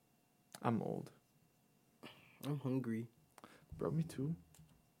 I'm old. I'm hungry. Bro, me too.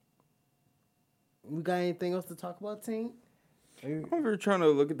 We got anything else to talk about, Tink? I'm over trying to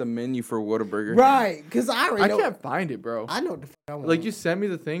look at the menu for Whataburger. Right, because I already know. I can't find it, bro. I know what the fuck I want. Like, you send me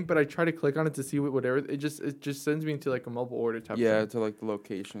the thing, but I try to click on it to see whatever. It just sends me into like a mobile order type Yeah, thing. to like the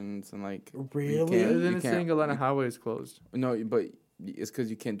locations and like. Really? You can't- And then you it's can't- saying Atlanta Highway is closed. No, but it's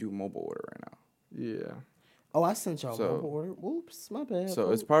because you can't do mobile order right now. Yeah. Oh, I sent y'all a So- mobile order. Oops, my bad.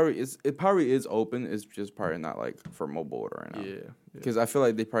 So it probably is open. It's just probably not like for mobile order right now. Yeah. Because I feel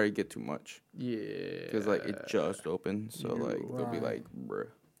like they probably get too much. Yeah. Because like it just opened, so You're like they'll be right. like, bruh.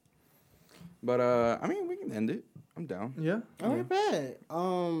 But I mean, we can end it. I'm down. Yeah. All right, bad.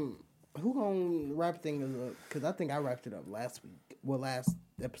 Who gonna wrap things up? Because I think I wrapped it up last week. Well, last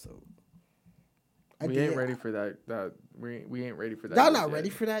episode. We ain't ready for that. We ain't ready for that. Y'all just not yet. ready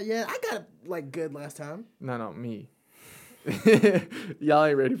for that yet? I got it like good last time. No, me. Y'all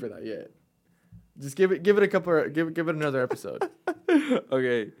ain't ready for that yet. Just give it a couple. Give it another episode.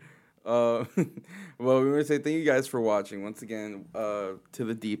 Okay. Well, we want to say thank you guys for watching once again. To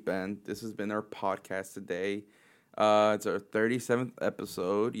the deep end. This has been our podcast today. It's our 37th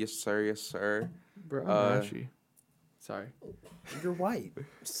episode. Yes, sir. Yes, sir. Bro, I'm ashy. Sorry. You're white,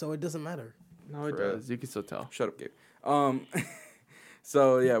 so it doesn't matter. No, it For real. does. You can still tell. Shut up, Gabe.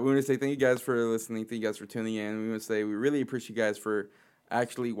 So yeah, we want to say thank you guys for listening. Thank you guys for tuning in. We want to say we really appreciate you guys for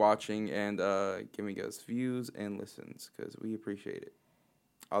actually watching and giving us views and listens because we appreciate it.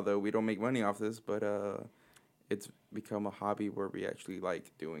 Although we don't make money off this, but it's become a hobby where we actually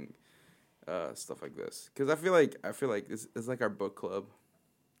like doing stuff like this. Because I feel like it's like our book club.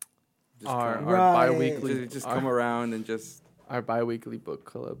 Just Our come, Right. bi-weekly just come around and just our bi-weekly book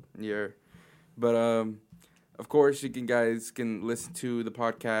club. yeah. But of course you guys can listen to the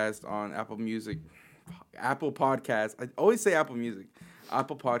podcast on Apple Podcasts. I always say Apple Music.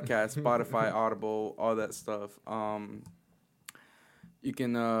 Apple Podcasts, Spotify, Audible, all that stuff. You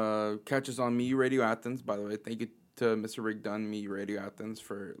can catch us on Me Radio Athens. By the way, thank you to Mr. Rick Dunn, Me Radio Athens,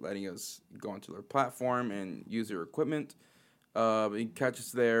 for letting us go onto their platform and use their equipment. You can catch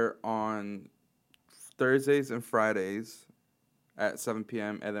us there on Thursdays and Fridays at 7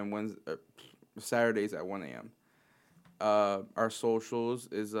 p.m. and then Saturdays at 1 a.m. Our socials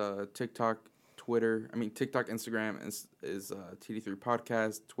is TikTok, Instagram is TD3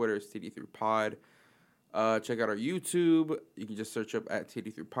 Podcast. Twitter is TD3 Pod. Check out our YouTube. You can just search up at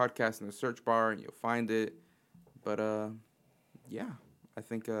TD3 Podcast in the search bar and you'll find it. But yeah, I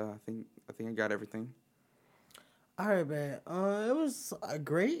think I got everything. All right, man. It was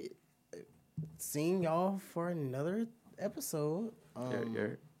great seeing y'all for another episode. Yeah.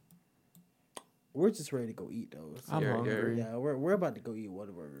 We're just ready to go eat though. So I'm Yeah, hungry. yeah, we're about to go eat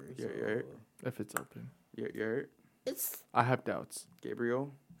Whataburger. So Yeah. If it's open. Yeah. it's I have doubts.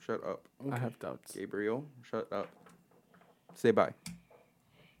 Gabriel, shut up. I have doubts. Gabriel, shut up. Say bye.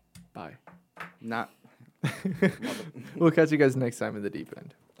 Bye. Not. We'll catch you guys next time in the deep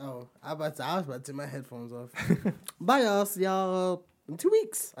end. oh, I was about to take my headphones off. Bye, y'all. See y'all in 2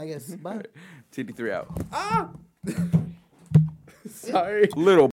 weeks, I guess. Bye. TD3 out. Ah. Sorry. Little